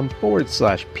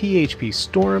jetbrains.com/PHP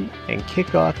Storm and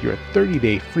kick off your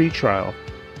 30-day free trial.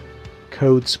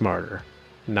 Code smarter,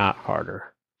 not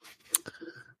harder.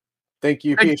 Thank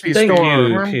you, Thank PHP you, Thank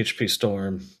Storm. you, PHP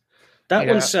Storm. That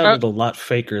Yeah, one sounded a lot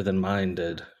faker than mine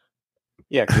did.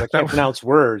 Yeah, because I can't pronounce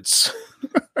words.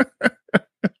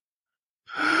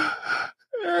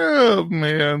 Oh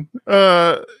man.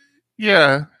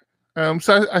 Yeah.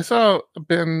 So I saw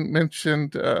Ben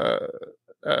mentioned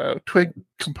twig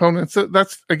components.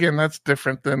 That's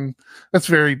different than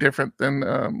very different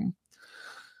than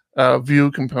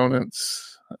Vue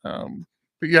components.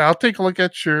 But yeah, I'll take a look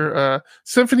at your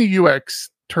Symfony UX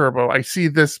Turbo. I see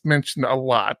this mentioned a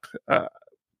lot.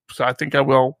 So I think I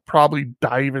will probably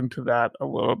dive into that a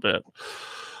little bit.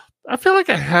 I feel like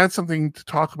I had something to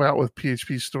talk about with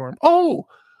PHP Storm. Oh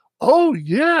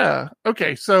yeah.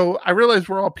 Okay, so I realize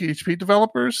we're all PHP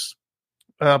developers.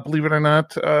 Believe it or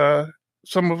not,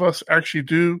 some of us actually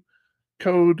do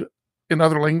code in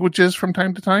other languages from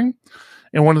time to time.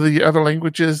 And one of the other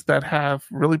languages that have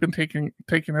really been taken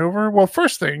over. Well,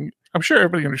 first thing, I'm sure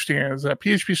everybody understands that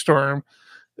PHP Storm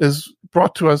is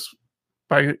brought to us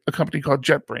by a company called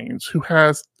JetBrains, who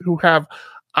have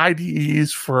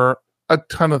IDEs for a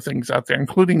ton of things out there,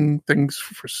 including things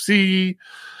for C,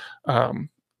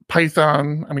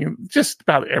 Python. I mean, just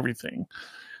about everything.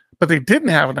 But they didn't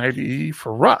have an IDE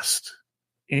for Rust.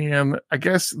 And I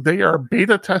guess they are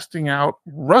beta testing out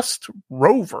Rust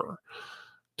Rover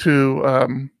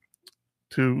to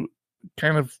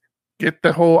kind of get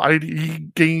the whole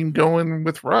IDE game going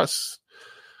with Rust.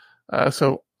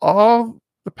 So all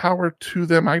the power to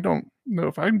them. I don't know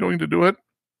if I'm going to do it.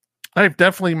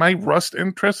 My Rust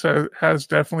interest has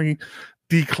definitely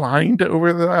declined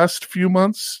over the last few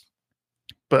months,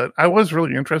 but I was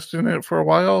really interested in it for a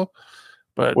while,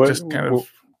 but what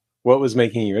was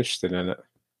making you interested in it,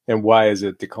 and why has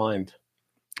it declined?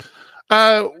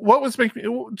 What was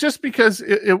making just because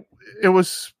it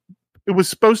was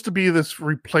supposed to be this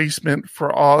replacement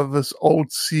for all of this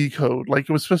old C code. Like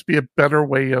it was supposed to be a better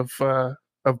way of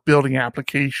building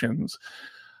applications.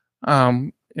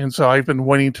 And so I've been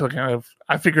wanting to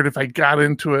I figured if I got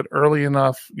into it early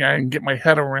enough, and get my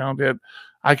head around it,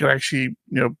 I could actually,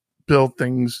 build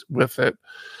things with it.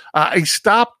 I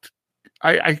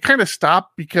kind of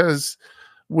stopped because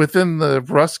within the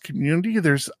Rust community,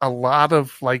 there's a lot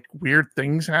of like weird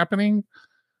things happening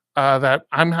that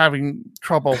I'm having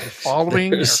trouble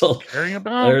following or caring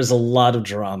about. There's a lot of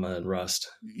drama in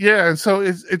Rust. Yeah, and so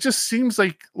it just seems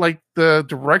like the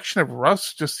direction of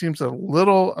Rust just seems a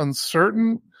little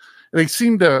uncertain. They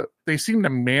seem to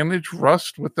manage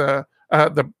Rust with the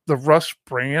Rust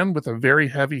brand with a very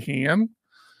heavy hand,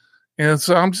 and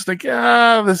so I'm just like,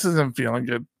 this isn't feeling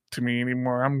good to me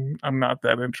anymore. I'm not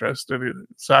that interested.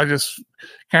 So I just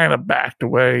kind of backed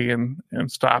away and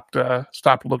stopped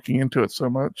looking into it so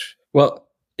much. Well,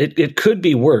 it could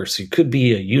be worse. You could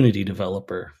be a Unity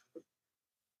developer.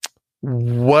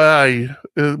 Why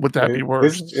would that be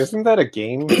worse? Isn't that a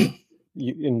game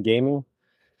in gaming?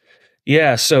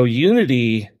 Yeah, so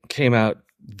Unity came out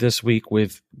this week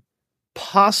with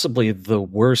possibly the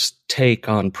worst take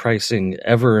on pricing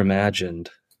ever imagined.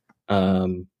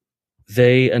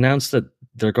 They announced that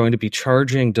they're going to be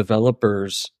charging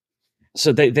developers.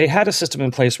 So they had a system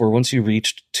in place where once you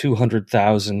reached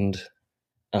 200,000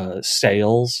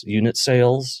 unit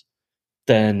sales,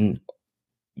 then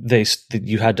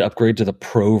you had to upgrade to the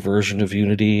pro version of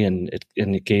Unity, and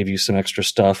it gave you some extra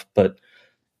stuff. But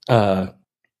the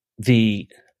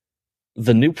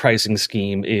new pricing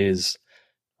scheme is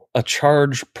a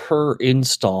charge per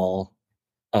install,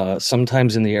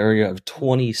 sometimes in the area of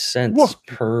 20 cents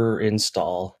per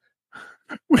install.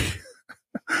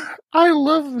 I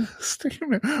love this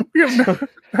statement. We have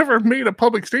never made a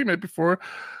public statement before.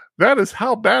 That is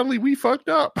how badly we fucked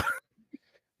up.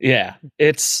 Yeah,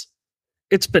 it's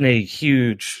been a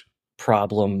huge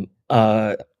problem,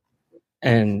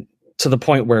 and to the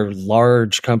point where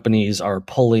large companies are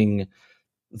pulling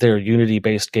their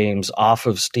Unity-based games off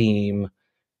of Steam,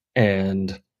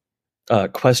 and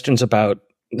questions about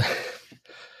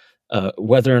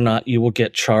Whether or not you will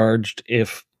get charged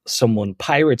if someone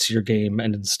pirates your game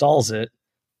and installs it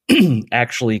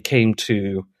actually came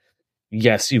to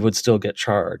yes, you would still get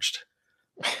charged.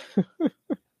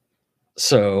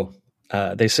 So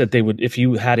they said they would, if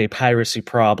you had a piracy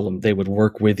problem, they would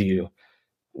work with you,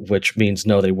 which means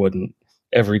no, they wouldn't.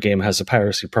 Every game has a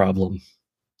piracy problem.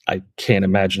 I can't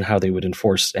imagine how they would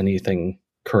enforce anything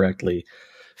correctly.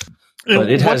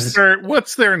 But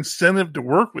what's their incentive to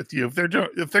work with you if they're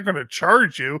going to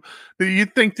charge you? Do you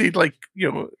think they'd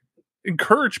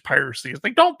encourage piracy? It's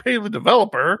like, don't pay the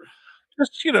developer,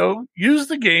 just use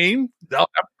the game. They'll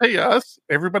have to pay us.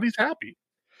 Everybody's happy.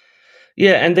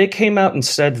 Yeah, and they came out and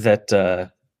said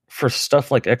that for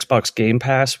stuff like Xbox Game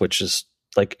Pass, which is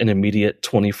like an immediate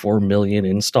 24 million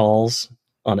installs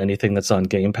on anything that's on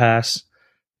Game Pass,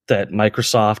 that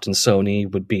Microsoft and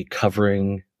Sony would be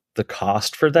covering the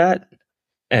cost for that.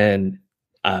 And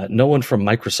no one from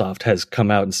Microsoft has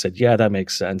come out and said, yeah, that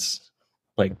makes sense.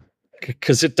 Like,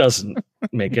 because it doesn't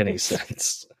make any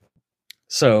sense.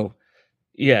 So,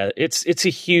 yeah, it's a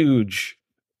huge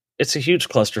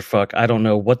clusterfuck. I don't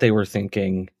know what they were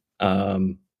thinking.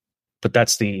 But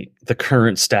that's the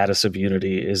current status of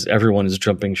Unity is everyone is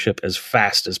jumping ship as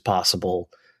fast as possible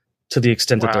to the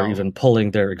extent that they're even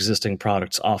pulling their existing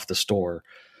products off the store.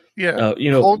 Yeah.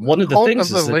 One of the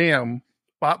things is Lamb.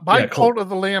 Buy Cult of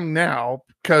the Lamb now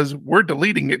because we're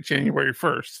deleting it January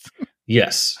 1st.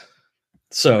 Yes.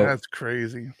 So that's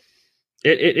crazy.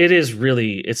 It is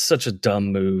really, it's such a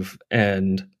dumb move,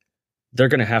 and they're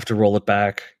going to have to roll it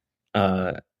back.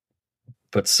 But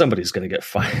somebody's going to get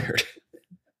fired.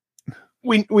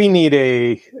 We need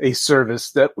a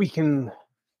service that we can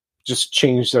just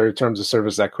change our terms of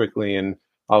service that quickly and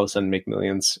all of a sudden make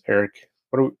millions. Eric,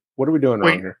 what are we doing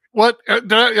wrong here? What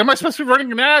am I supposed to be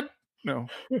running an ad? No.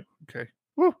 Okay.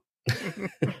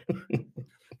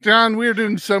 John, we're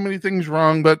doing so many things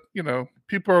wrong, but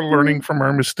people are learning from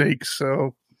our mistakes,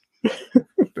 so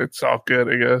it's all good,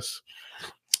 I guess.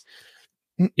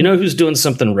 You know who's doing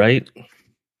something right?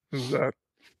 Who's that?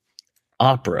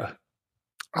 Opera.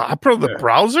 Opera the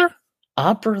browser?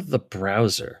 Opera the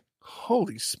browser.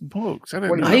 Holy smokes.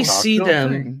 I see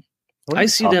them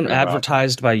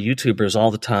advertised by YouTubers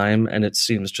all the time, and it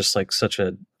seems just like such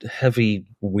a heavy,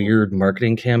 weird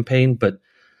marketing campaign. But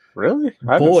really?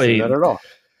 I haven't seen that at all.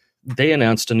 They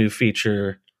announced a new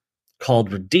feature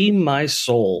called Redeem My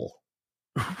Soul.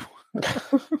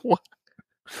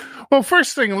 Well,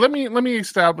 first thing, let me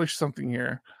establish something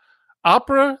here.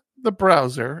 Opera the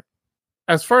browser,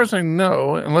 as far as I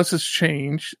know, unless it's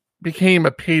changed, became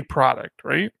a paid product,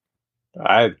 right?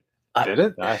 Did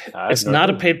it? It's not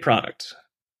a paid product.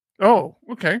 Oh,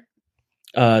 okay.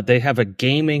 They have a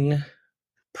gaming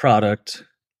product,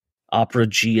 Opera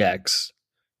GX,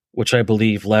 which I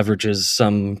believe leverages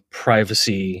some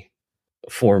privacy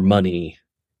for money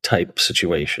type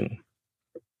situation.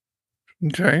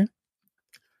 Okay.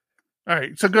 All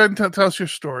right. So go ahead and tell us your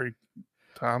story,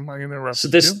 Tom. I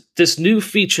interrupted you. So this new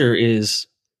feature is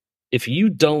if you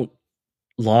don't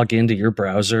log into your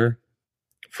browser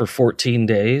for 14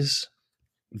 days,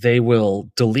 they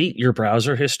will delete your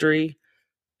browser history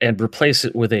and replace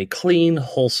it with a clean,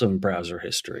 wholesome browser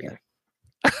history.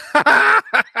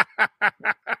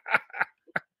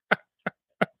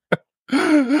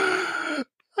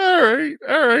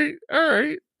 All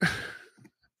right.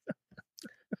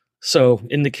 So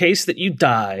in the case that you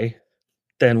die,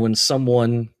 then when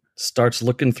someone starts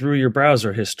looking through your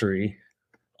browser history,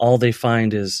 all they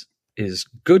find is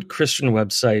good Christian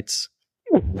websites,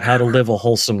 how to live a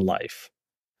wholesome life.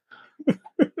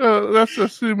 That's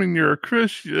assuming you're a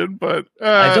Christian, but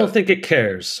I don't think it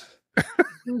cares.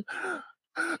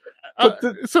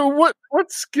 So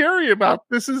what's scary about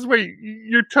this is, wait,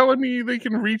 you're telling me they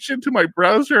can reach into my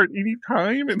browser at any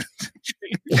time and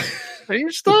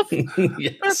change stuff?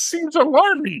 Yes. That seems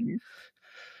alarming.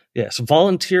 Yes,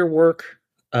 volunteer work,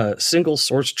 single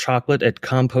source chocolate, and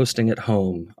composting at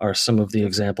home are some of the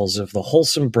examples of the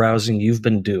wholesome browsing you've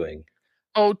been doing.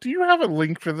 Oh, do you have a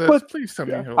link for this? Please tell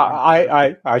me.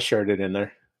 I shared it in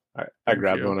there. I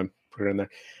grabbed one and put it in there.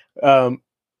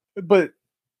 But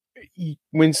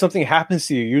when something happens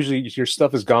to you, usually your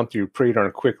stuff has gone through pretty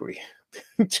darn quickly.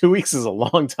 2 weeks is a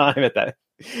long time at that,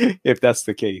 if that's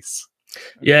the case.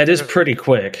 Yeah, it is pretty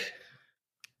quick.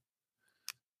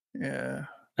 Yeah.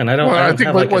 And I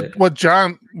think what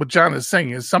John is saying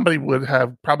is somebody would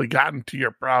have probably gotten to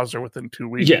your browser within 2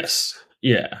 weeks. Yes.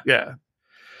 Yeah. Yeah.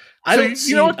 I don't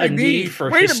see a need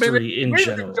for history in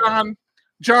general.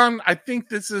 John, I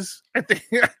think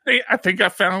I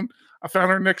found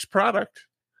our next product.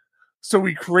 So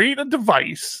we create a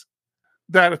device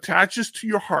that attaches to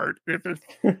your heart. If it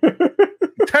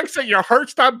text that your heart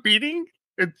stopped beating,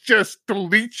 it just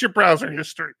deletes your browser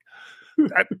history.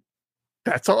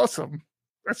 That's awesome.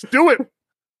 Let's do it.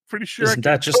 Pretty sure isn't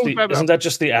that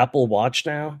just the Apple Watch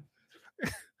now?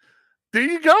 There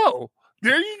you go.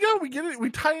 We get it. We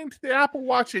tie into the Apple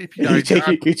Watch API.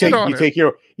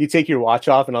 You take your watch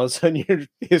off, and all of a sudden your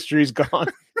history's gone.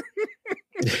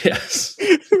 Yes.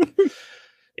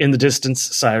 In the distance,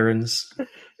 sirens.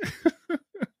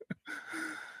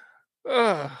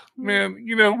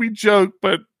 Man, we joke,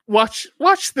 but watch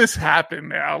this happen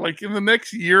now. Like in the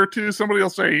next year or two, somebody will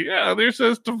say, "Yeah, there's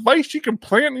this device you can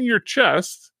plant in your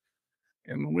chest,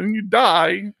 and when you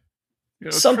die,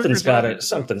 something's got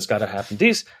to happen."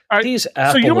 These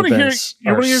Apple events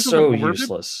are so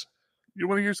useless. You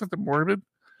want to hear something morbid?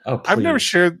 Oh, please. I've never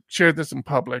shared this in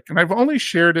public, and I've only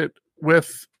shared it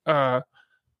with.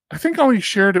 I think I only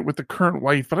shared it with the current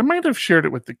wife, but I might have shared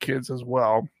it with the kids as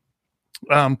well.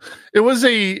 It was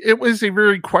a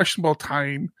very questionable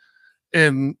time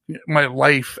in my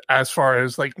life as far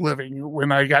as like living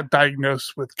when I got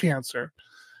diagnosed with cancer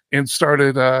and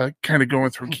started kind of going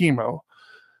through chemo.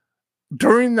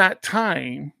 During that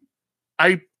time,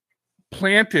 I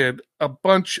planted a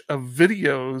bunch of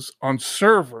videos on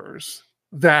servers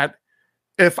that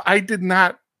if I did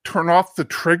not turn off the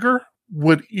trigger,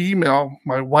 would email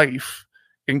my wife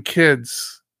and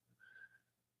kids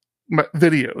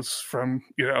videos from,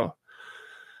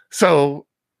 so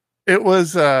it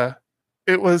was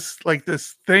like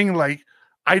this thing, like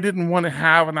I didn't want to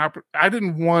have I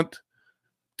didn't want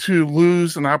to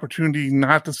lose an opportunity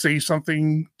not to say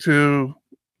something to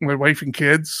my wife and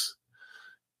kids.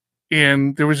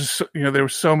 And there was just, there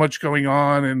was so much going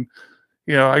on, and,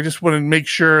 I just wanted to make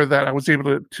sure that I was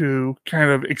able to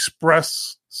kind of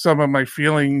express some of my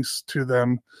feelings to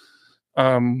them,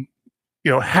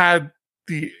 had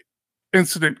the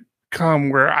incident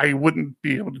come where I wouldn't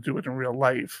be able to do it in real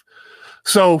life.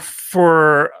 So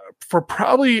for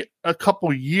probably a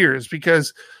couple years,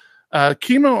 because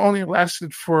chemo only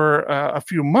lasted for a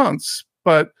few months,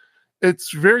 but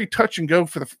it's very touch and go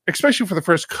especially for the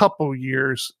first couple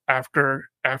years after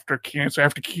cancer,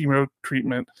 after chemo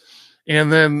treatment.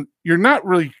 And then you're not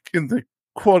really in the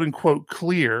quote unquote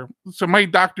clear. So my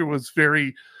doctor was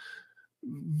very,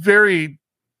 very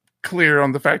clear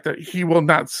on the fact that he will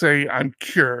not say I'm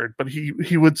cured, but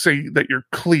he would say that you're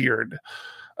cleared.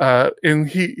 And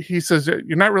he says that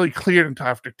you're not really cleared until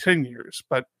after 10 years,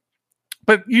 but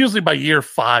usually by year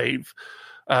 5,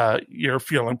 you're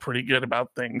feeling pretty good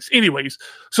about things. Anyways,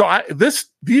 so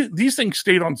these things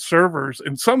stayed on servers,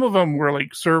 and some of them were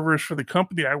like servers for the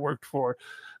company I worked for.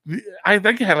 I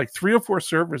think I had like 3 or 4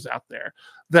 servers out there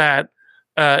that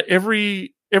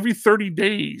every 30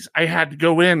 days I had to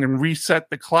go in and reset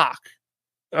the clock.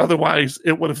 Otherwise,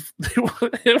 it would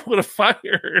have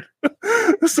fired.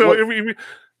 So every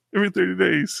 30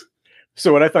 days.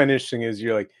 So what I find interesting is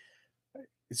you're like,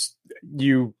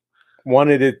 you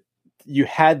wanted it. You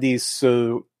had these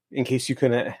so in case you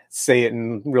couldn't say it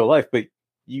in real life, but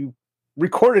you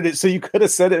recorded it so you could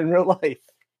have said it in real life.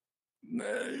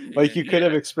 Like you could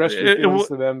have expressed your feelings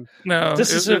to them. No,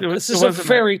 this is a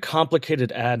very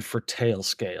complicated ad for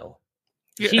Tailscale.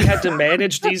 Yeah. He had to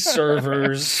manage these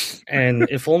servers, and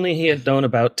if only he had known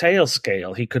about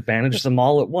Tailscale, he could manage them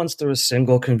all at once through a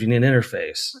single convenient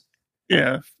interface.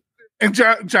 Yeah, and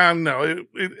John, no,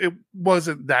 it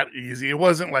wasn't that easy. It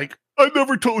wasn't like I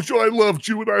never told you I loved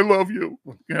you and I love you.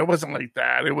 It wasn't like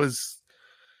that. It was.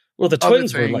 Well, the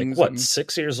twins were like what,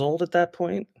 6 years old at that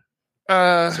point.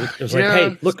 So it was like,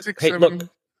 hey, look, 6, 7.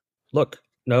 look,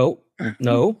 no,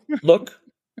 look,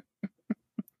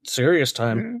 serious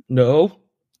time, no,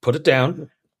 put it down.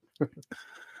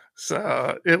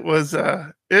 So it was,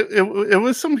 it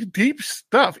was some deep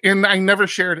stuff, and I never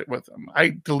shared it with them.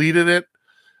 I deleted it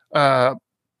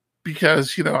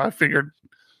because I figured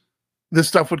this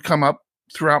stuff would come up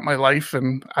throughout my life,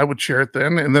 and I would share it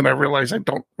then. And then I realized I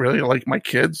don't really like my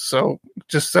kids, so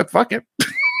just said fuck it.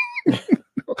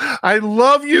 I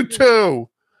love you too,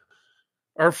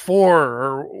 or 4,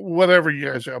 or whatever you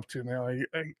guys are up to now. I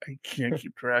can't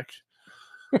keep track.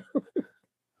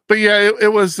 But yeah,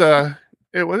 it was, and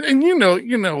you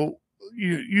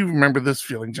remember this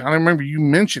feeling, John. I remember you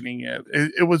mentioning it.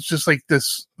 It was just like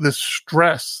this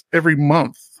stress every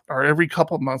month or every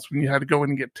couple of months when you had to go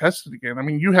in and get tested again. I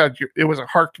mean, it was a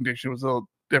heart condition. It was a little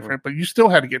different, but you still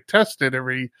had to get tested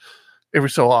every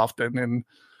so often. And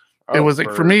it was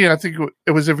like, for me, I think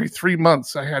it was every 3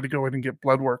 months I had to go in and get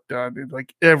blood work done. And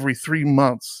like every 3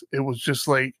 months, it was just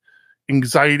like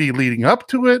anxiety leading up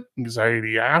to it,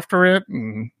 anxiety after it.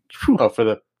 And for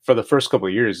the first couple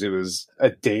of years, it was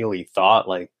a daily thought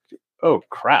like, oh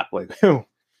crap, like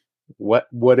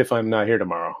what if I'm not here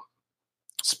tomorrow?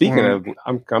 Speaking of,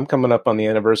 I'm coming up on the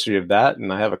anniversary of that,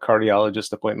 and I have a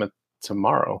cardiologist appointment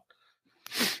tomorrow.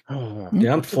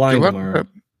 Yeah, I'm flying tomorrow,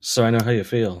 so I know how you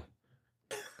feel.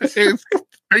 It's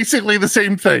basically the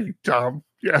same thing, Tom.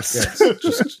 Yes.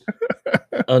 Just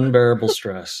unbearable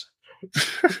stress.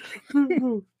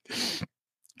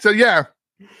 So yeah,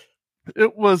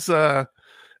 it was a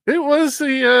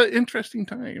interesting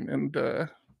time, and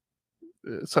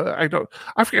so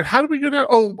I forget, how did we go down?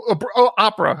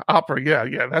 Opera.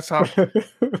 Yeah. That's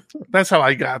how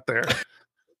I got there.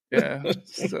 Yeah.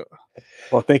 So.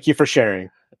 Well, thank you for sharing.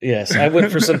 Yes, I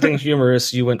went for something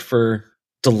humorous. You went for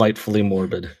delightfully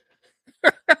morbid.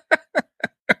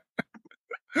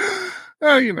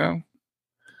 Oh,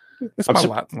 it's my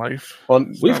lot in life. Well,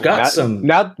 we've got some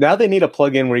now. They need a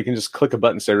plug-in where you can just click a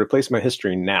button and say "Replace my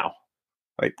history now."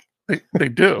 Like they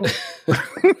do.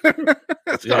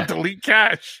 It's not delete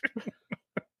cache.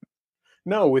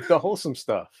 No, with the wholesome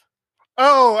stuff.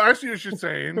 Oh, I see what you're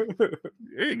saying. There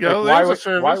you go. Like, There's a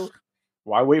service.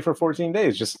 Why wait for 14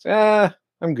 days? Just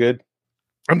I'm good.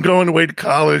 I'm going away to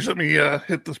college. Let me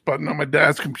hit this button on my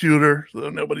dad's computer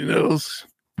so nobody knows.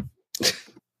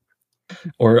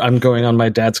 Or I'm going on my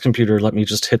dad's computer. Let me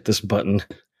just hit this button.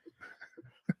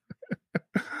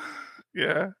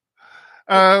 Yeah.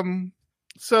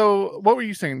 So what were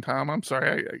you saying, Tom? I'm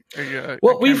sorry.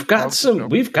 We've got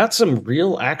some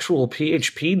real actual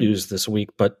PHP news this week,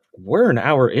 but we're an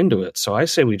hour into it. So I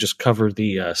say we just cover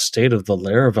the state of the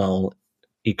Laravel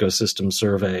ecosystem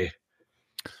survey.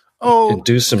 And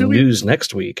do some news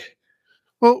next week.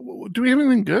 Well, do we have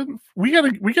anything good? We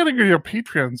gotta get our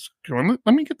Patreons going.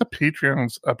 Let me get the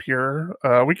Patreons up here.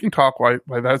 We can talk why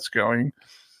that's going.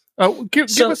 Give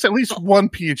us at least one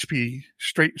PHP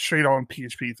straight on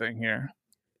PHP thing here.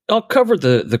 I'll cover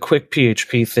the quick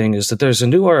PHP thing. Is that there's a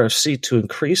new RFC to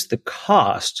increase the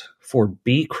cost for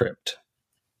bcrypt.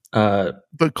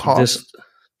 The cost.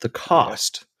 The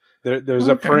cost. There's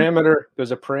a parameter.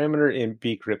 There's a parameter in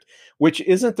bcrypt, which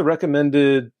isn't the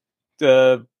recommended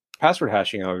password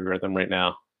hashing algorithm right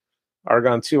now.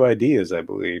 Argon 2 ideas, I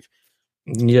believe.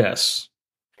 Yes.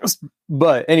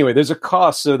 But anyway, there's a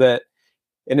cost so that,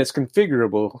 and it's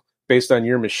configurable based on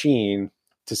your machine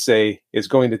to say it's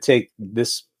going to take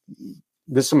this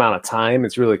amount of time.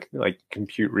 It's really like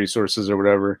compute resources or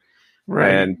whatever.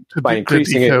 Right. And by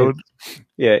increasing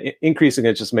increasing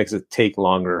it just makes it take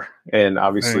longer. And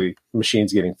obviously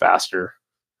machines getting faster.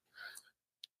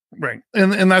 Right.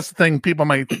 And that's the thing. People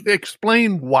might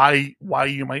explain why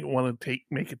you might want to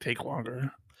make it take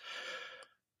longer.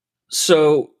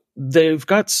 So they've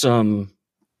got some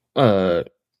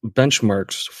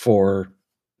benchmarks for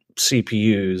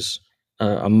CPUs.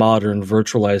 A modern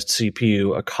virtualized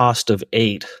CPU, a cost of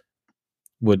 8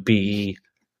 would be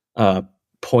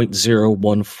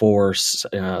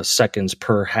 0.014 seconds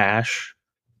per hash,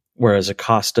 whereas a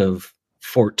cost of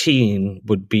 14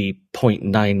 would be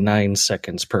 0.99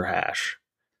 seconds per hash.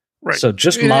 Right. So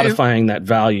just modifying that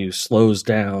value slows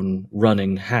down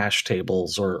running hash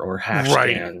tables or hash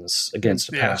scans against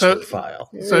a password file.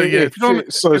 So yeah, if you don't,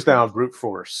 it slows down brute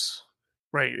force.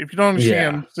 Right. If you don't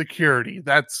understand security,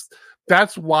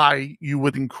 that's why you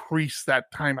would increase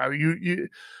that timeout.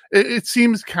 It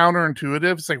seems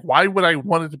counterintuitive. It's like, why would I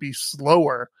want it to be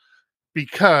slower?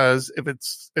 Because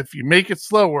if you make it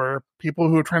slower, people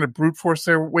who are trying to brute force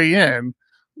their way in,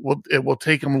 it will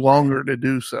take them longer to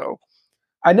do so.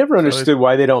 I never understood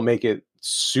why they don't make it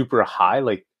super high.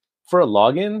 Like for a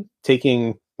login,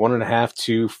 taking 1.5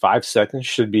 to 5 seconds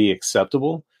should be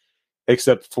acceptable,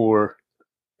 except for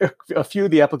a few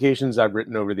of the applications I've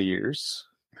written over the years.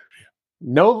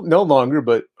 No longer,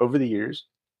 but over the years,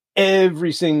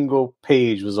 every single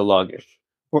page was a login.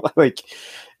 Like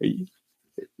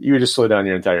you would just slow down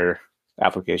your entire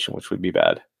application, which would be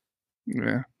bad.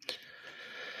 Yeah.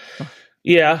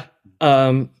 Yeah.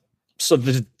 So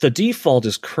the default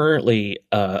is currently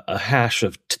a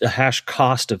hash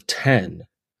cost of 10,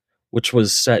 which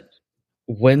was set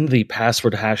when the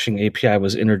password hashing API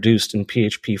was introduced in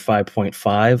PHP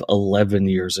 5.5 11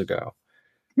 years ago.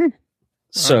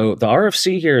 So the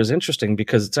RFC here is interesting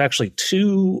because it's actually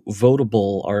two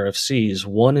votable RFCs.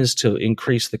 One is to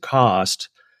increase the cost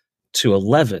to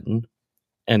 11,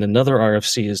 and another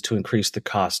RFC is to increase the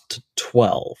cost to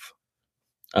 12.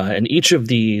 And each of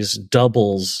these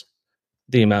doubles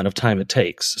the amount of time it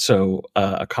takes. So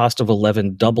a cost of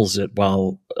 11 doubles it,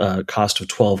 while a cost of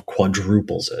 12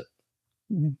 quadruples it.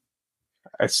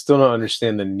 I still don't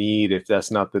understand the need if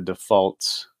that's not the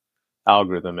default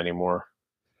algorithm anymore.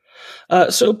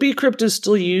 So bcrypt is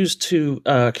still used to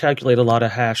calculate a lot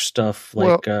of hash stuff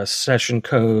like session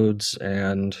codes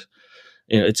and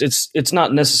it's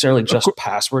not necessarily just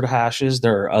password hashes.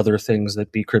 There are other things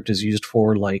that bcrypt is used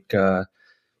for, like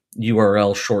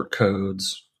URL short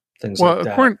codes, things like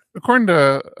that. According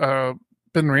to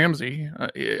Ben Ramsey,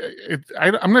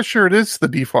 I'm not sure it is the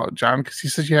default, John, because he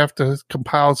says you have to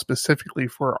compile specifically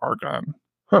for Argon.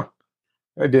 Huh.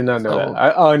 I did not know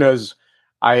that. All I know is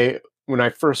when I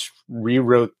first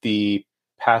rewrote the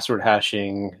password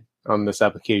hashing on this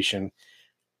application,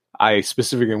 I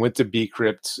specifically went to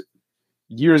bcrypt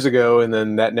years ago, and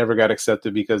then that never got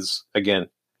accepted because, again,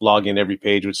 login every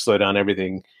page would slow down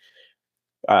everything.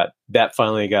 That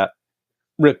finally got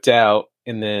ripped out,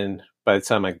 and then by the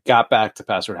time I got back to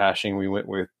password hashing, we went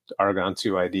with Argon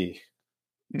 2 ID.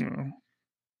 Mm.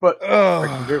 But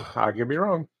I could be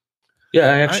wrong. Yeah,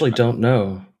 I actually don't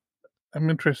know. I'm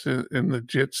interested in the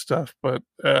JIT stuff, but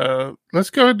let's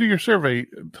go and do your survey,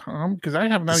 Tom, because I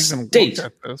have not even looked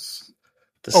at this.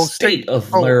 The state of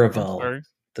Laravel.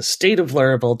 The State of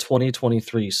Laravel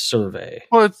 2023 survey.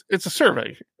 Well, it's a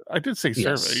survey. I did say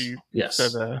Yes. survey. You Yes.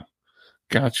 said,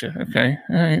 gotcha. Okay.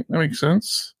 All right. That makes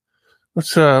sense.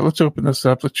 Let's open this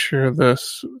up. Let's share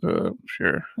this.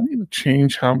 Share. I need to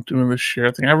change how I'm doing this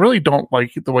share thing. I really don't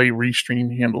like the way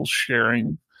Restream handles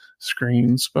sharing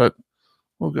screens, but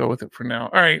we'll go with it for now.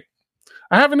 All right.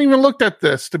 I haven't even looked at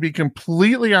this, to be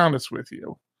completely honest with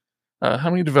you. How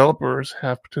many developers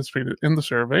have participated in the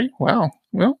survey? Wow.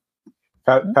 Well,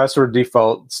 password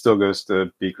default still goes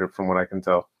to bcrypt from what I can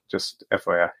tell. Just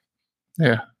FYI.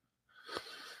 Yeah.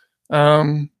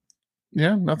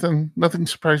 Yeah, nothing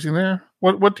surprising there.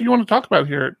 What do you want to talk about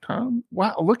here, Tom?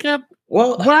 Wow, location.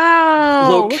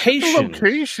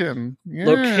 Location. Yeah.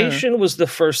 Location was the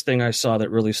first thing I saw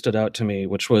that really stood out to me,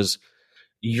 which was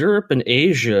Europe and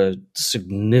Asia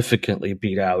significantly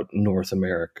beat out North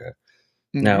America.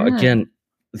 Mm-hmm. Now, again,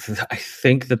 I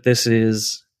think that this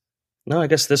is... No, I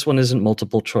guess this one isn't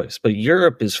multiple choice, but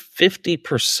Europe is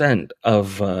 50%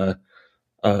 of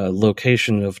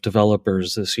location of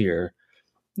developers this year,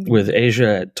 with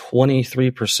Asia at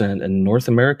 23% and North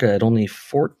America at only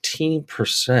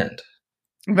 14%.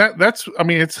 That's I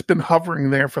mean, it's been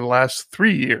hovering there for the last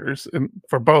 3 years, and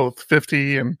for both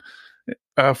 50 and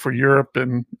for Europe,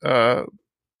 and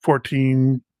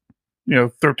 14,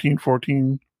 13,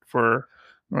 14 for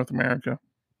North America.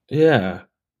 Yeah.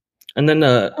 And then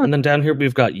down here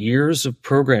we've got years of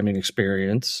programming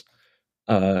experience,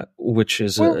 which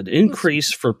is an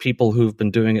increase for people who've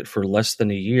been doing it for less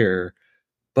than a year,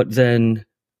 but then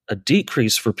a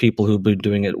decrease for people who've been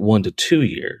doing it 1 to 2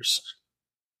 years.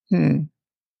 Well,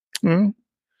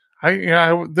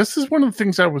 this is one of the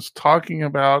things I was talking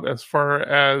about as far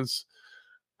as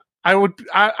I'm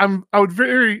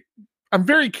very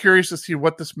curious to see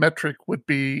what this metric would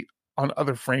be on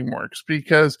other frameworks,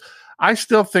 because I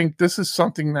still think this is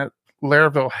something that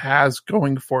Laravel has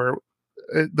going for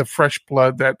the fresh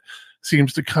blood that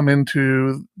seems to come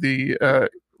into the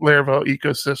Laravel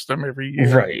ecosystem every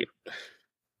year. Right.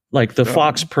 Like the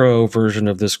Fox Pro version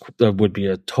of this would be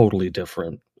a totally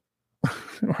different.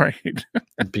 Right.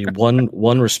 It'd be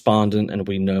one respondent, and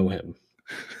we know him.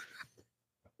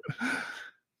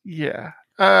 Yeah.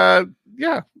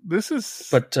 This is...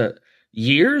 But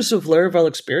years of Laravel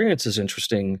experience is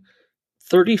interesting.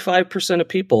 35% of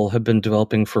people have been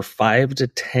developing for 5 to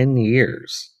 10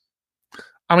 years.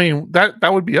 I mean, that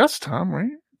would be us, Tom,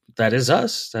 right? That is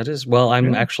us. That is, well,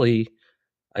 I'm actually,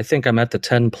 I think I'm at the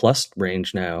 10 plus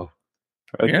range now.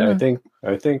 I think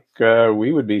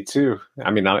we would be too.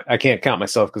 I mean, I can't count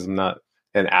myself because I'm not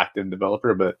an active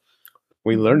developer, but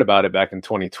we learned about it back in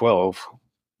 2012.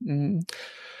 Mm-hmm.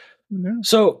 Yeah.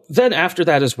 So then after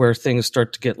that is where things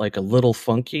start to get like a little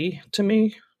funky to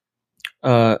me.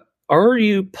 Are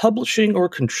you publishing or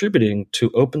contributing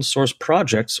to open source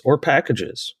projects or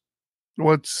packages?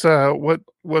 What's about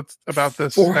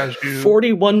this?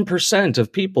 41%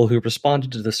 of people who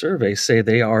responded to the survey say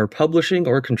they are publishing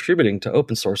or contributing to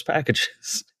open source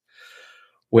packages.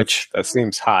 Which that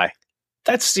seems high.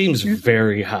 That seems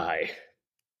very high.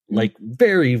 Like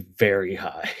very, very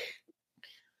high.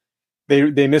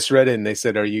 They misread it and they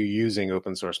said, "Are you using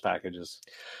open source packages?"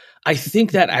 I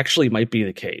think that actually might be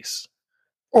the case.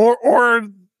 Or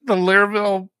the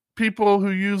Laravel people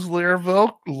who use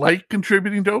Laravel like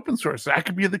contributing to open source. That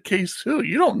could be the case too.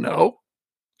 You don't know.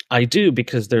 I do,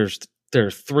 because there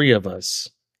are 3 of us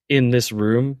in this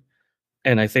room,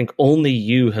 and I think only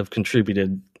you have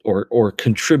contributed or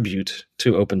contribute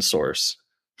to open source.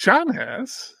 John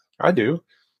has. I do.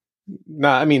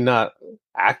 Not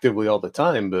actively all the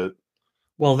time, but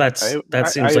that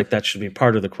seems like that should be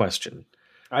part of the question.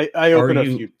 I open a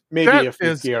few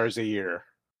PRs a year.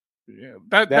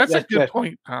 Yeah, that's a good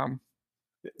point, Tom.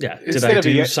 Yeah. Did Instead I of a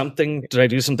do yes- something? Did I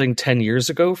do something 10 years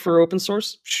ago for open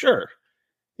source? Sure.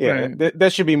 Yeah, Right.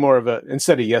 that should be more of a,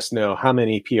 instead of yes, no, how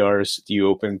many PRs do you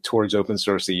open towards open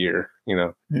source a year?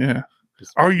 Yeah.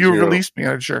 Just Are you a 0. release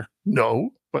manager?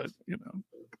 No, but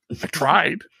I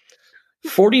tried.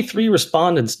 43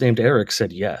 respondents named Eric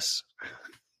said yes.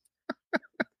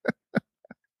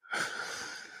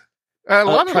 A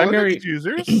lot of primary- Linux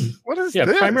users. What is Yeah,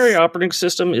 this? primary operating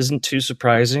system isn't too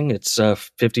surprising. It's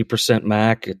 50%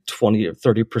 Mac, 20 or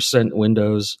 30%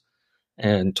 Windows,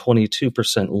 and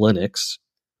 22% Linux.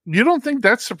 You don't think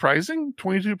that's surprising?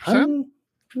 22%?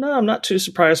 No, I'm not too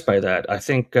surprised by that. I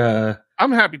think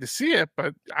I'm happy to see it,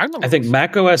 but I think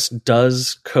macOS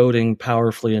does coding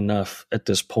powerfully enough at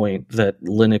this point that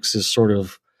Linux is sort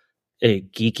of a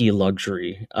geeky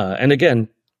luxury. And again,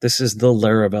 this is the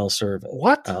Laravel survey.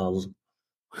 What?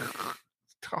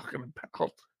 Talking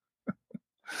about.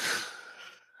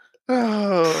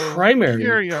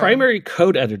 Primary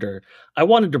code editor. I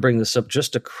wanted to bring this up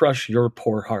just to crush your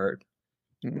poor heart.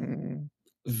 Vim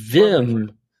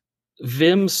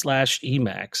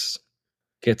 /Emacs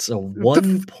gets a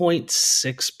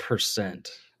 1.6%.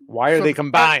 Why are they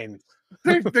combined?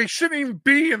 They shouldn't even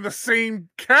be in the same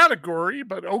category,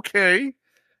 but okay.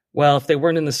 Well, if they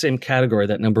weren't in the same category,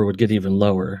 that number would get even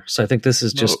lower. So I think this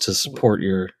is just to support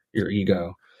your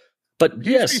ego. But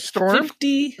yes, Storm?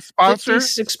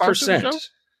 56%.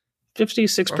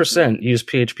 56% use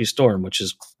PHP Storm, which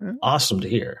is awesome to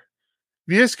hear.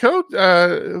 VS Code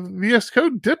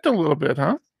dipped a little bit,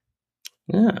 huh?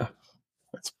 Yeah.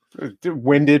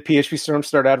 When did PHP Storm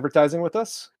start advertising with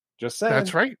us? Just saying.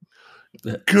 That's right.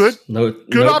 Good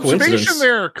observation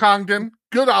there, Congdon.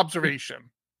 Good observation.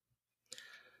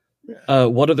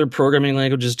 What other programming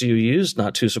languages do you use?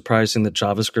 Not too surprising that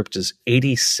JavaScript is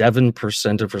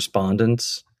 87% of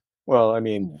respondents. Well, I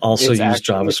mean, also use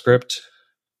JavaScript.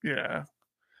 Yeah.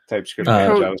 TypeScript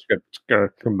and JavaScript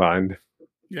are combined.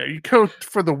 Yeah, you code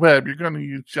for the web, you're going to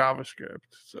use JavaScript.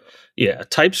 So. Yeah,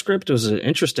 TypeScript was an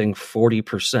interesting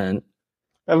 40%.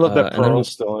 I love that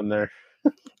Perl's still in there.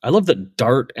 I love that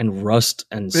Dart and Rust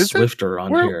and Swift are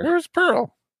on here. Where's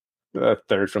Perl?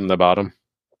 Third from the bottom.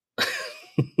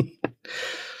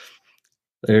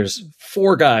 There's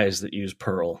 4 guys that use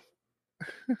Perl.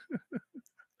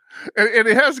 and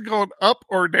it hasn't gone up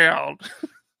or down.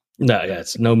 No, yeah,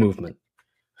 it's no movement.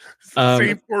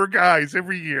 Same 4 guys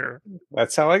every year.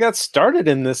 That's how I got started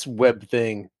in this web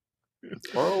thing.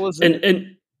 Perl was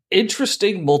an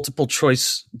interesting multiple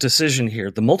choice decision here.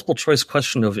 The multiple choice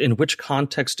question of in which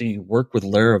context do you work with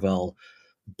Laravel,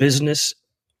 business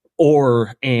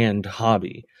and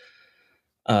hobby?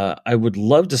 I would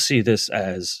love to see this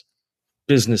as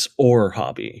business or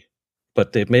hobby,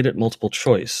 but they've made it multiple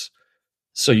choice.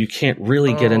 So you can't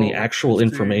really get any actual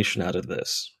information out of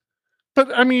this.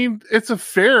 But I mean, it's a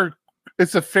fair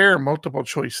multiple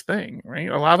choice thing, right?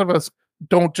 A lot of us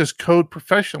don't just code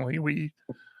professionally.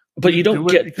 But you don't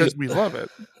get because we love it.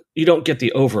 You don't get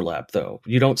the overlap though.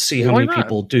 You don't see how many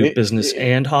people do business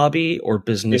and hobby or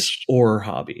business or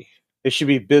hobby. It should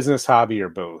be business, hobby, or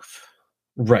both.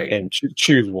 Right. And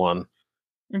choose one.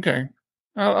 Okay.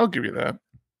 I'll give you that.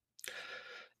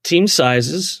 Team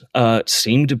sizes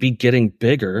seem to be getting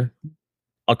bigger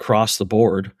across the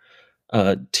board.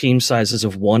 Team sizes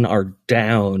of 1 are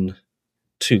down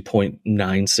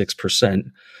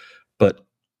 2.96%, but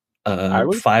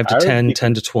 5 to 10,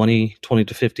 10 to 20, 20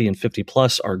 to 50, and 50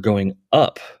 plus are going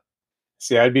up.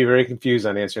 See, I'd be very confused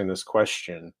on answering this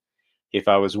question. If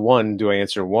I was 1, do I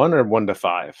answer 1 or 1 to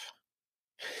 5?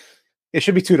 It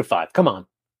should be 2 to 5. Come on.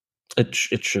 It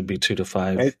should be 2 to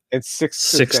 5. It's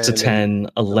 6 to 10,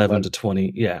 11 to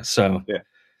 20. Yeah, so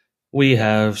we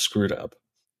have screwed up.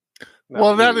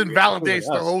 Well, that invalidates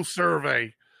the whole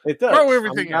survey. It does. Throw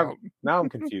everything out. Now I'm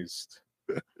confused.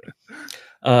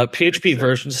 PHP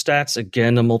version stats,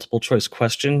 again, a multiple choice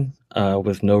question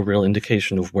with no real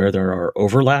indication of where there are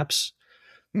overlaps.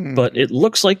 But it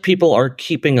looks like people are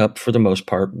keeping up for the most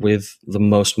part with the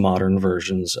most modern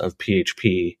versions of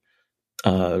PHP.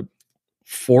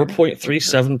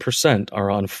 4.37%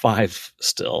 are on 5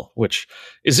 still, which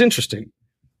is interesting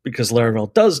because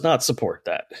Laravel does not support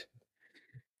that.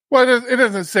 Well, it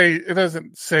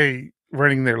doesn't say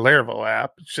running their Laravel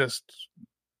app. It's just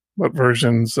what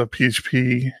versions of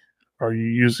PHP are you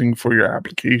using for your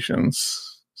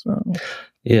applications. So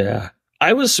yeah.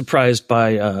 I was surprised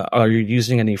by are you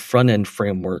using any front-end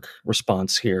framework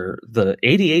response here. The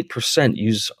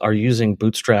 88% are using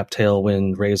Bootstrap,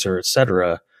 Tailwind, Razor,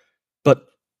 etc., but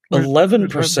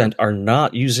 11% are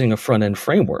not using a front-end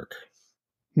framework,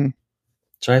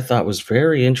 which I thought was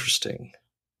very interesting.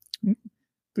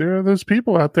 There are those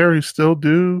people out there who still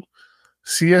do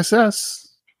CSS.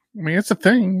 I mean, it's a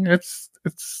thing. It's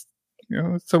it's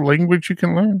a language you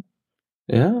can learn.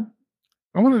 Yeah.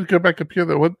 I wanted to go back up here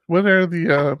though. What are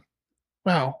the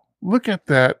wow, look at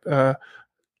that.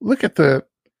 Look at the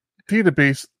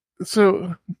database.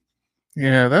 So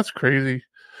yeah, that's crazy.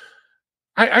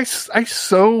 I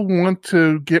so want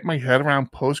to get my head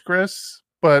around Postgres,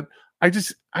 but I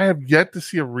have yet to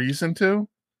see a reason to.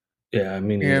 Yeah, I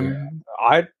mean, And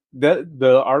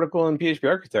the article in PHP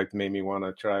Architect made me want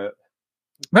to try it.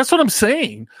 that's what I'm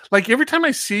saying. Like every time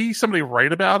I see somebody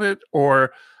write about it,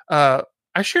 or I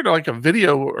shared like a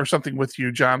video or something with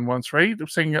you, John, once, right?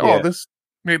 Saying, "Oh, Yeah. this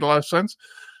made a lot of sense."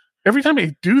 Every time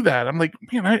I do that, I'm like,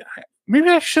 "Man, I maybe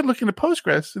I should look into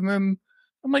Postgres." And then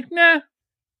I'm like, "Nah."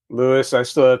 Lewis, I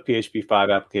still have PHP 5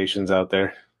 applications out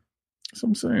there. That's what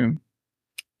I'm saying.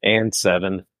 And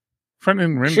 7. Front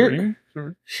end rendering.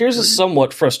 Here's a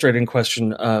somewhat frustrating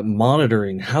question.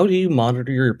 Monitoring. How do you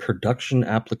monitor your production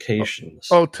applications?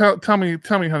 Oh, tell me,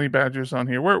 Honey Badger's on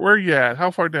here. Where are you at?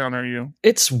 How far down are you?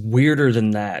 It's weirder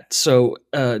than that. So,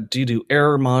 do you do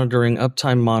error monitoring,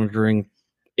 uptime monitoring,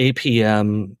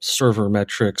 APM, server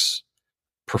metrics,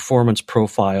 performance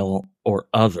profile, or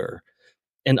other?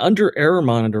 And under error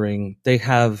monitoring, they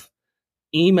have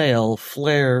email,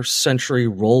 Flare, Sentry,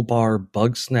 Rollbar,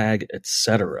 Bugsnag,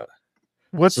 etc.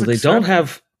 What's So they don't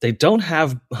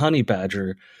have Honey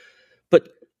Badger, but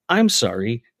I'm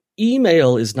sorry,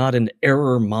 email is not an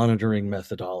error monitoring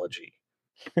methodology.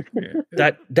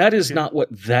 That is not what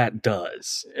that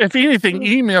does. If anything,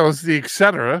 email is the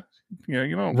etc.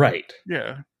 You know. Right.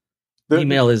 Yeah.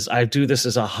 Email is I do this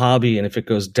as a hobby, and if it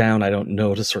goes down, I don't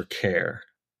notice or care.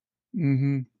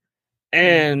 Mm-hmm.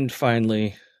 And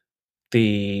finally,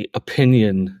 the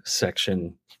opinion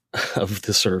section of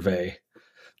the survey.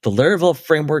 The Laravel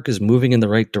framework is moving in the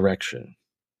right direction.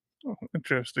 Oh,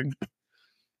 interesting.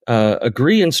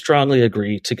 Agree and strongly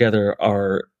agree together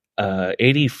are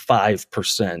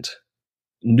 85%.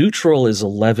 Neutral is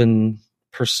 11%,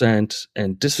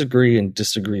 and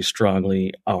disagree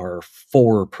strongly are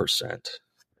 4%.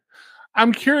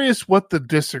 I'm curious what the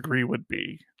disagree would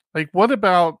be. Like, what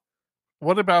about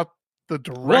the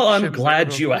direction? Well, I'm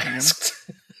glad you asked.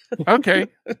 Okay.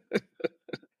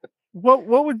 What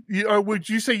would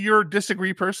you say you're a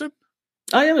disagree person?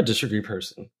 I am a disagree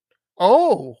person.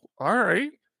 Oh, all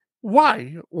right.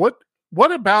 Why? What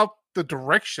about the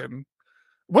direction?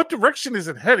 What direction is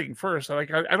it heading first?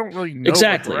 Like I don't really know.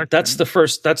 Exactly. That's the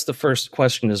first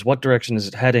question is what direction is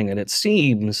it heading? And it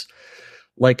seems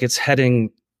like it's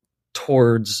heading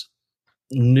towards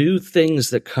new things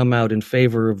that come out in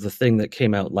favor of the thing that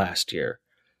came out last year.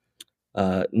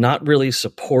 Not really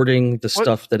supporting the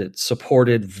stuff that it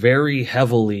supported very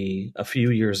heavily a few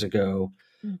years ago.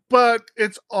 But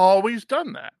it's always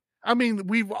done that. I mean,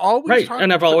 we've always right,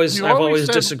 and I've always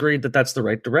disagreed that that's the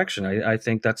right direction. I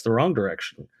think that's the wrong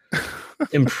direction.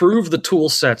 Improve the tool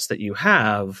sets that you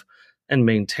have and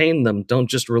maintain them. Don't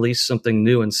just release something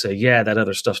new and say, "Yeah, that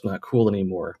other stuff's not cool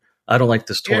anymore. I don't like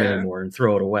this toy anymore," and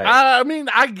throw it away. I mean,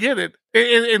 I get it,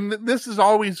 and this is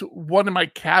always one of my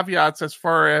caveats as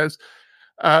far as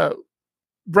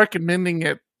recommending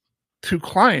it to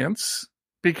clients,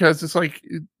 because it's like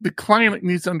the client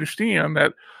needs to understand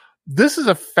that this is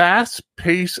a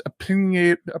fast-paced,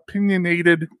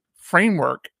 opinionated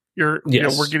framework we're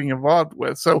getting involved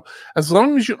with. So as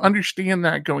long as you understand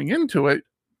that going into it,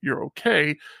 you're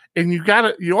okay. And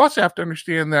you also have to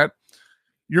understand that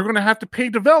you're going to have to pay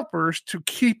developers to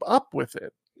keep up with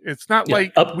it. It's not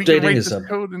like we can write this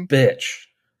code and bitch.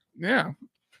 Yeah.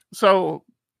 So,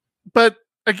 but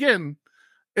again,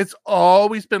 it's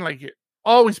always been like it.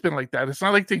 Always been like that. It's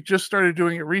not like they just started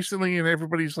doing it recently and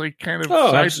everybody's like kind of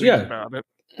sideways about it.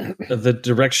 The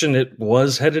direction it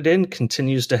was headed in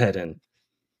continues to head in.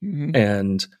 Mm-hmm.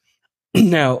 And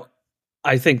now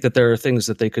I think that there are things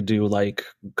that they could do, like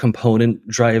component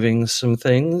driving some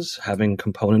things, having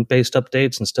component-based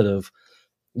updates instead of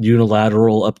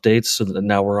unilateral updates, so that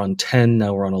now we're on 10,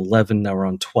 now we're on 11, now we're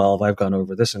on 12. I've gone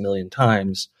over this a million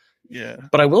times. Yeah.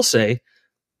 But I will say,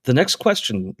 the next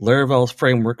question, Laravel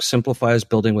framework simplifies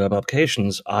building web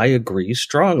applications. I agree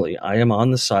strongly. I am on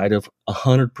the side of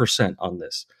 100% on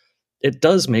this. It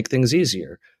does make things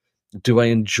easier. Do I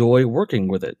enjoy working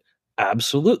with it?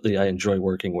 Absolutely, I enjoy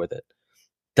working with it.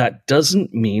 That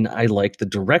doesn't mean I like the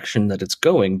direction that it's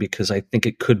going, because I think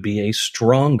it could be a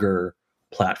stronger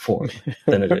platform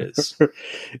than it is.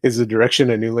 Is the direction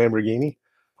a new Lamborghini?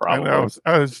 Probably.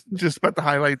 I was just about to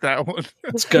highlight that one.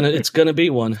 It's gonna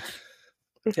be one.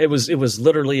 It was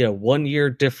literally a 1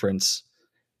 year difference.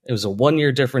 It was a 1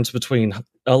 year difference between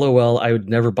LOL, I would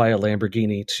never buy a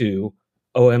Lamborghini, to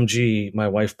OMG, my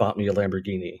wife bought me a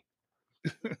Lamborghini.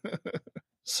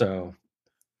 So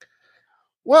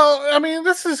Well, I mean,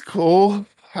 this is cool,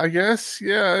 I guess.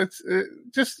 Yeah,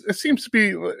 it seems to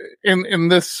be in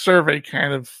this survey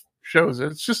kind of shows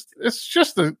it. It's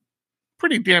just a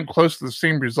pretty damn close to the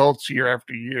same results year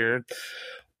after year.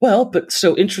 Well, but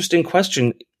so interesting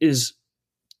question is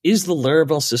the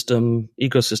Laravel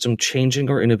ecosystem changing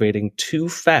or innovating too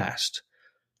fast?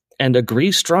 And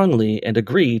agree strongly and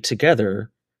agree together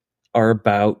are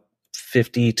about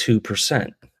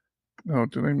 52%. Oh,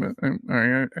 did I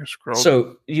scrolled?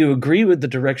 So you agree with the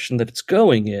direction that it's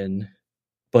going in,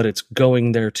 but it's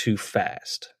going there too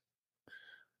fast.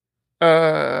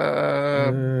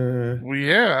 Well,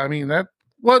 yeah, I mean that.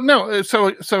 Well, no.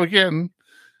 So again,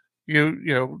 you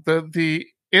know the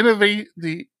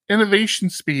innovation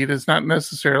speed is not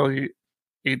necessarily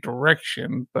a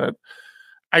direction, but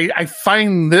I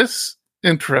find this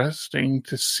interesting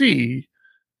to see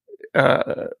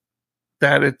that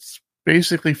it's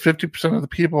basically 50% of the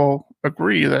people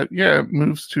agree that it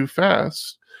moves too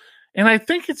fast, and I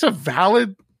think it's a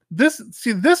valid. This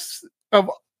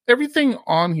of everything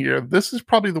on here, this is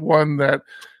probably the one that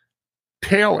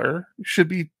Taylor should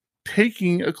be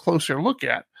taking a closer look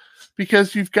at,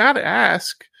 because you've got to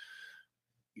ask,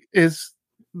 is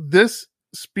this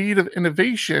speed of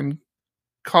innovation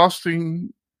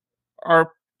costing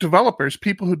our developers,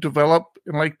 people who develop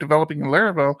and like developing in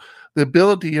Laravel, the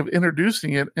ability of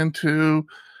introducing it into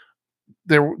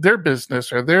their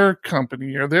business or their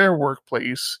company or their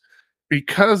workplace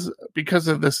because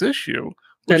of this issue?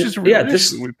 Which is a real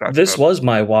issue this was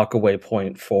my walkaway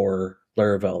point for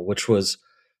Laravel, which was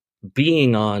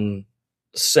being on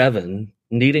 7,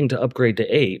 needing to upgrade to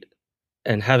 8,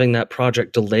 and having that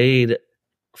project delayed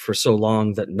for so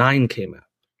long that 9 came out.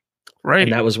 Right.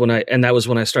 And that was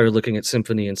when I started looking at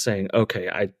Symfony and saying,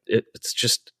 okay, it's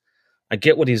just, I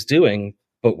get what he's doing,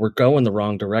 but we're going the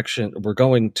wrong direction. We're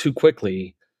going too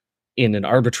quickly in an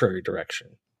arbitrary direction.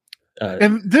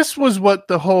 And this was what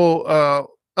the whole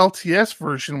LTS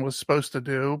version was supposed to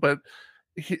do, but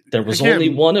there was only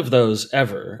one of those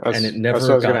ever, and it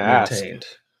never got maintained.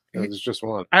 It was just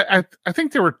one. I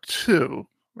think there were 2,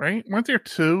 right? Weren't there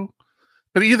 2?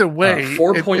 But either way,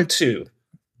 4.2.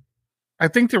 I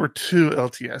think there were 2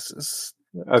 LTSs.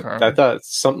 I thought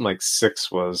something like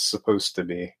 6 was supposed to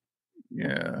be.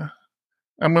 Yeah.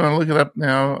 I'm going to look it up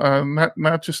now.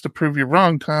 Not just to prove you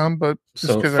wrong, Tom, but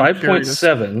just so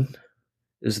 5.7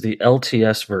 is the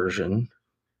LTS version.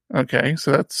 Okay,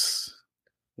 so that's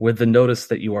with the notice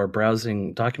that you are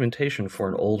browsing documentation for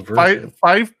an old version.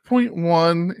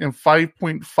 5.1 and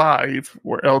 5.5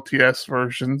 were LTS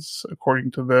versions,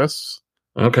 according to this.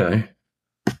 Okay.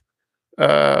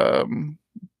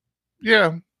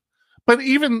 Yeah, but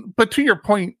to your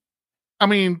point, I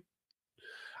mean,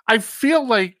 I feel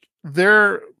like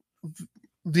the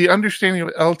understanding of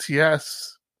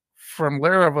LTS from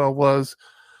Laravel was,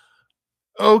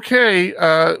 okay,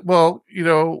 well,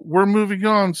 we're moving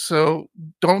on, so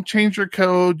don't change your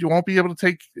code. You won't be able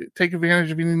to take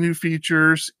advantage of any new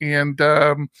features. And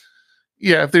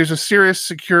if there's a serious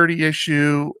security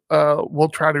issue, we'll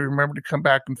try to remember to come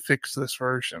back and fix this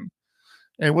version.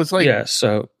 And it was like,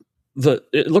 so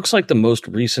it looks like the most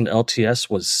recent LTS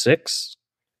was 6,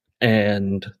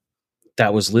 and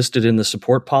that was listed in the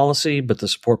support policy, but the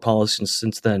support policy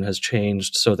since then has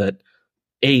changed so that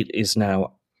 8 is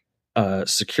now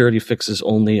security fixes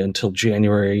only until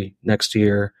January next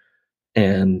year,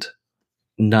 and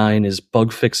 9 is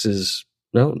bug fixes.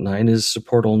 No, 9 is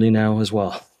support only now as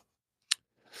well.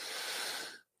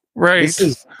 Right. This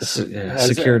is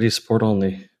security support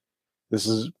only. This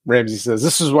is, Ramsey says,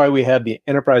 this is why we have the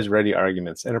enterprise ready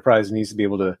arguments. Enterprise needs to be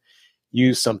able to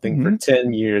use something for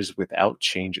 10 years without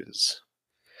changes.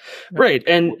 Right.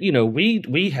 And,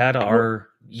 we had our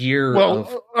year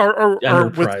of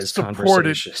enterprise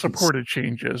with supported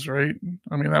changes, right?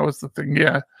 I mean, that was the thing.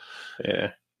 Yeah.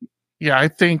 Yeah. I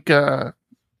think, and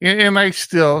my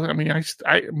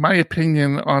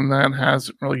opinion on that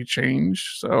hasn't really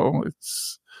changed. So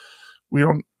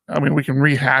we can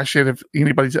rehash it if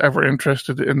anybody's ever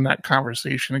interested in that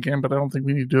conversation again, but I don't think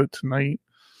we need to do it tonight.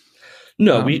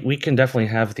 No, we can definitely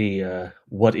have the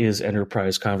what is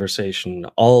enterprise conversation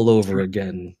all over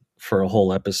again for a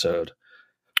whole episode.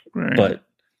 Right.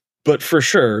 But for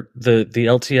sure, the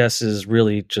LTS is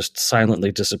really just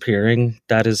silently disappearing.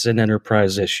 That is an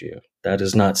enterprise issue. That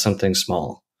is not something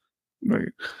small.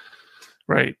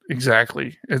 Right.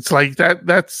 Exactly. It's like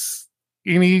that's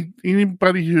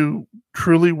anybody who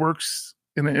truly works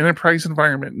in an enterprise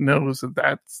environment knows that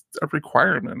that's a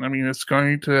requirement. I mean,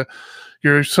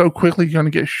 you're so quickly going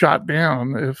to get shot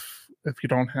down if you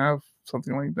don't have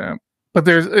something like that. But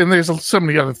there's so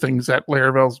many other things that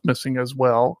Laravel's missing as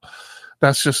well.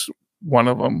 That's just one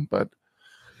of them. But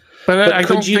But I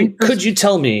don't think could you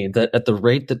tell me that at the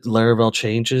rate that Laravel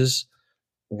changes,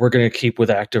 we're going to keep with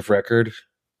active record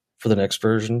for the next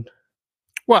version?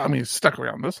 Well, I mean, it's stuck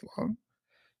around this long.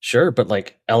 Sure, but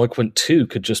like Eloquent 2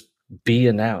 could just be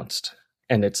announced,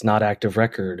 and it's not active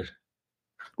record.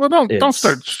 Well, don't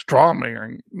start straw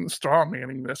manning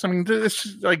this. I mean,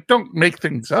 it's like, don't make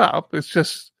things up. It's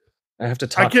just I have to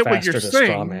talk faster to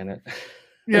straw man it.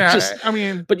 Yeah, just, I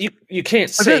mean, but you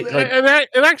can't say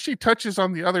it actually touches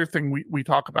on the other thing we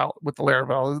talk about with the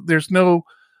Laravel. There's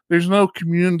no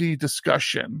community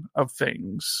discussion of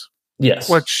things. Yes,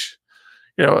 which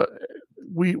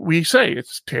we say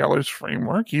it's Taylor's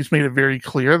framework. He's made it very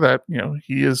clear that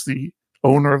he is the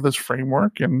owner of this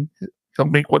framework, and he'll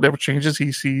make whatever changes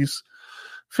he sees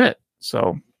fit.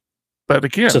 So, but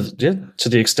again, to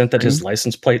the extent that his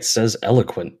license plate says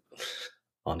Eloquent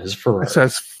on his Ferrari, it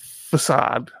says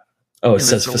Facade. Oh, it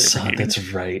says Facade.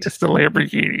 That's right. It's the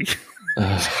Lamborghini.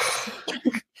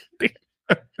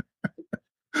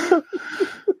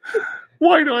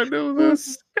 Why do I know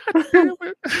this? God damn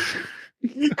it!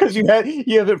 Because you have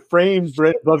it framed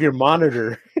right above your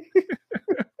monitor.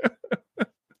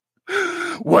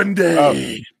 One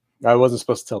day. I wasn't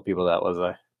supposed to tell people that, was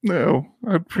I? No,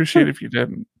 I'd appreciate if you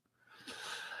didn't.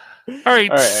 All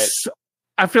right. So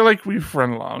I feel like we've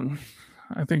run long.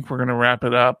 I think we're going to wrap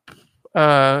it up.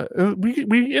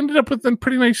 We ended up with a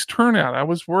pretty nice turnout. I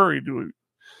was worried.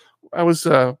 I was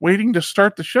waiting to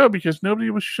start the show because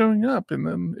nobody was showing up, and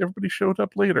then everybody showed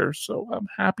up later. So I'm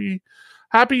happy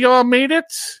y'all made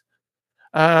it.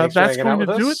 That's going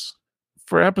to do it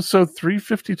for episode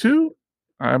 352.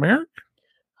 I'm Eric.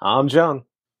 I'm John.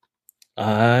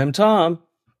 I'm Tom.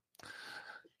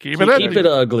 Keep it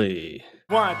ugly.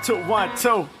 1, 2, 1,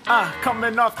 2,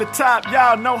 coming off the top,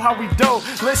 y'all know how we do.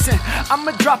 Listen,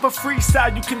 I'ma drop a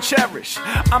freestyle you can cherish.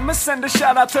 I'ma send a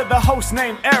shout out to the host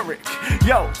named Eric.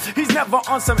 Yo, he's never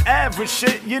on some average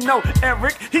shit. You know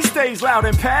Eric, he stays loud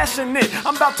and passionate.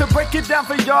 I'm about to break it down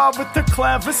for y'all with the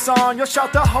clever song. Yo,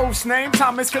 shout the host named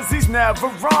Thomas, cause he's never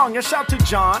wrong. Yo, shout to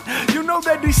John, you know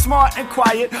that he's smart and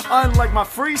quiet, unlike my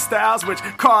freestyles, which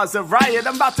cause a riot.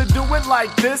 I'm about to do it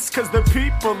like this, cause the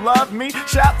people love me.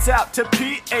 Shouts out to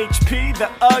PHP,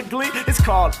 the ugly. It's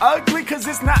called ugly cause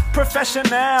it's not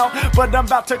professional, but I'm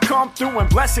about to come through and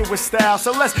bless it with style.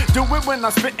 So let's do it when I'm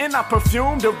spitting, I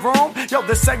perfume the room. Yo,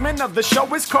 the segment of the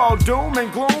show is called Doom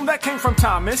and Gloom. That came from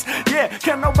Thomas. Yeah,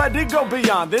 can nobody go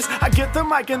beyond this? I get the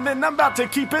mic and then I'm about to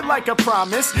keep it like a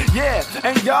promise. Yeah,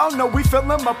 and y'all know we fill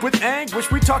them up with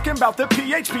anguish. We talking about the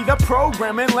PHP, the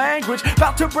programming language.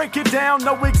 About to break it down,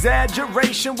 no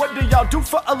exaggeration. What do y'all do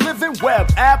for a living? Web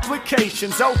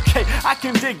applications. Okay, I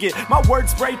can dig it, my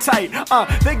words spray tight.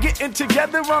 They getting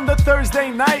together on the Thursday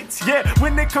nights. Yeah,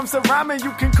 when it comes to rhyming,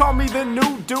 you can call me the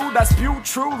new dude. I spew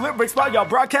true lyrics while y'all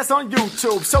broadcast on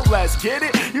YouTube. So let's get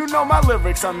it, you know my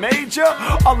lyrics are major.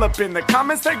 All up in the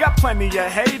comments, they got plenty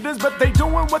of haters, but they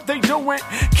doing what they doing.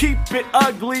 Keep it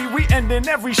ugly, we ending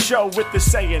every show with the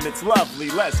saying it's lovely.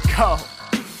 Let's go.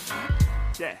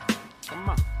 Yeah, come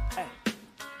on, hey.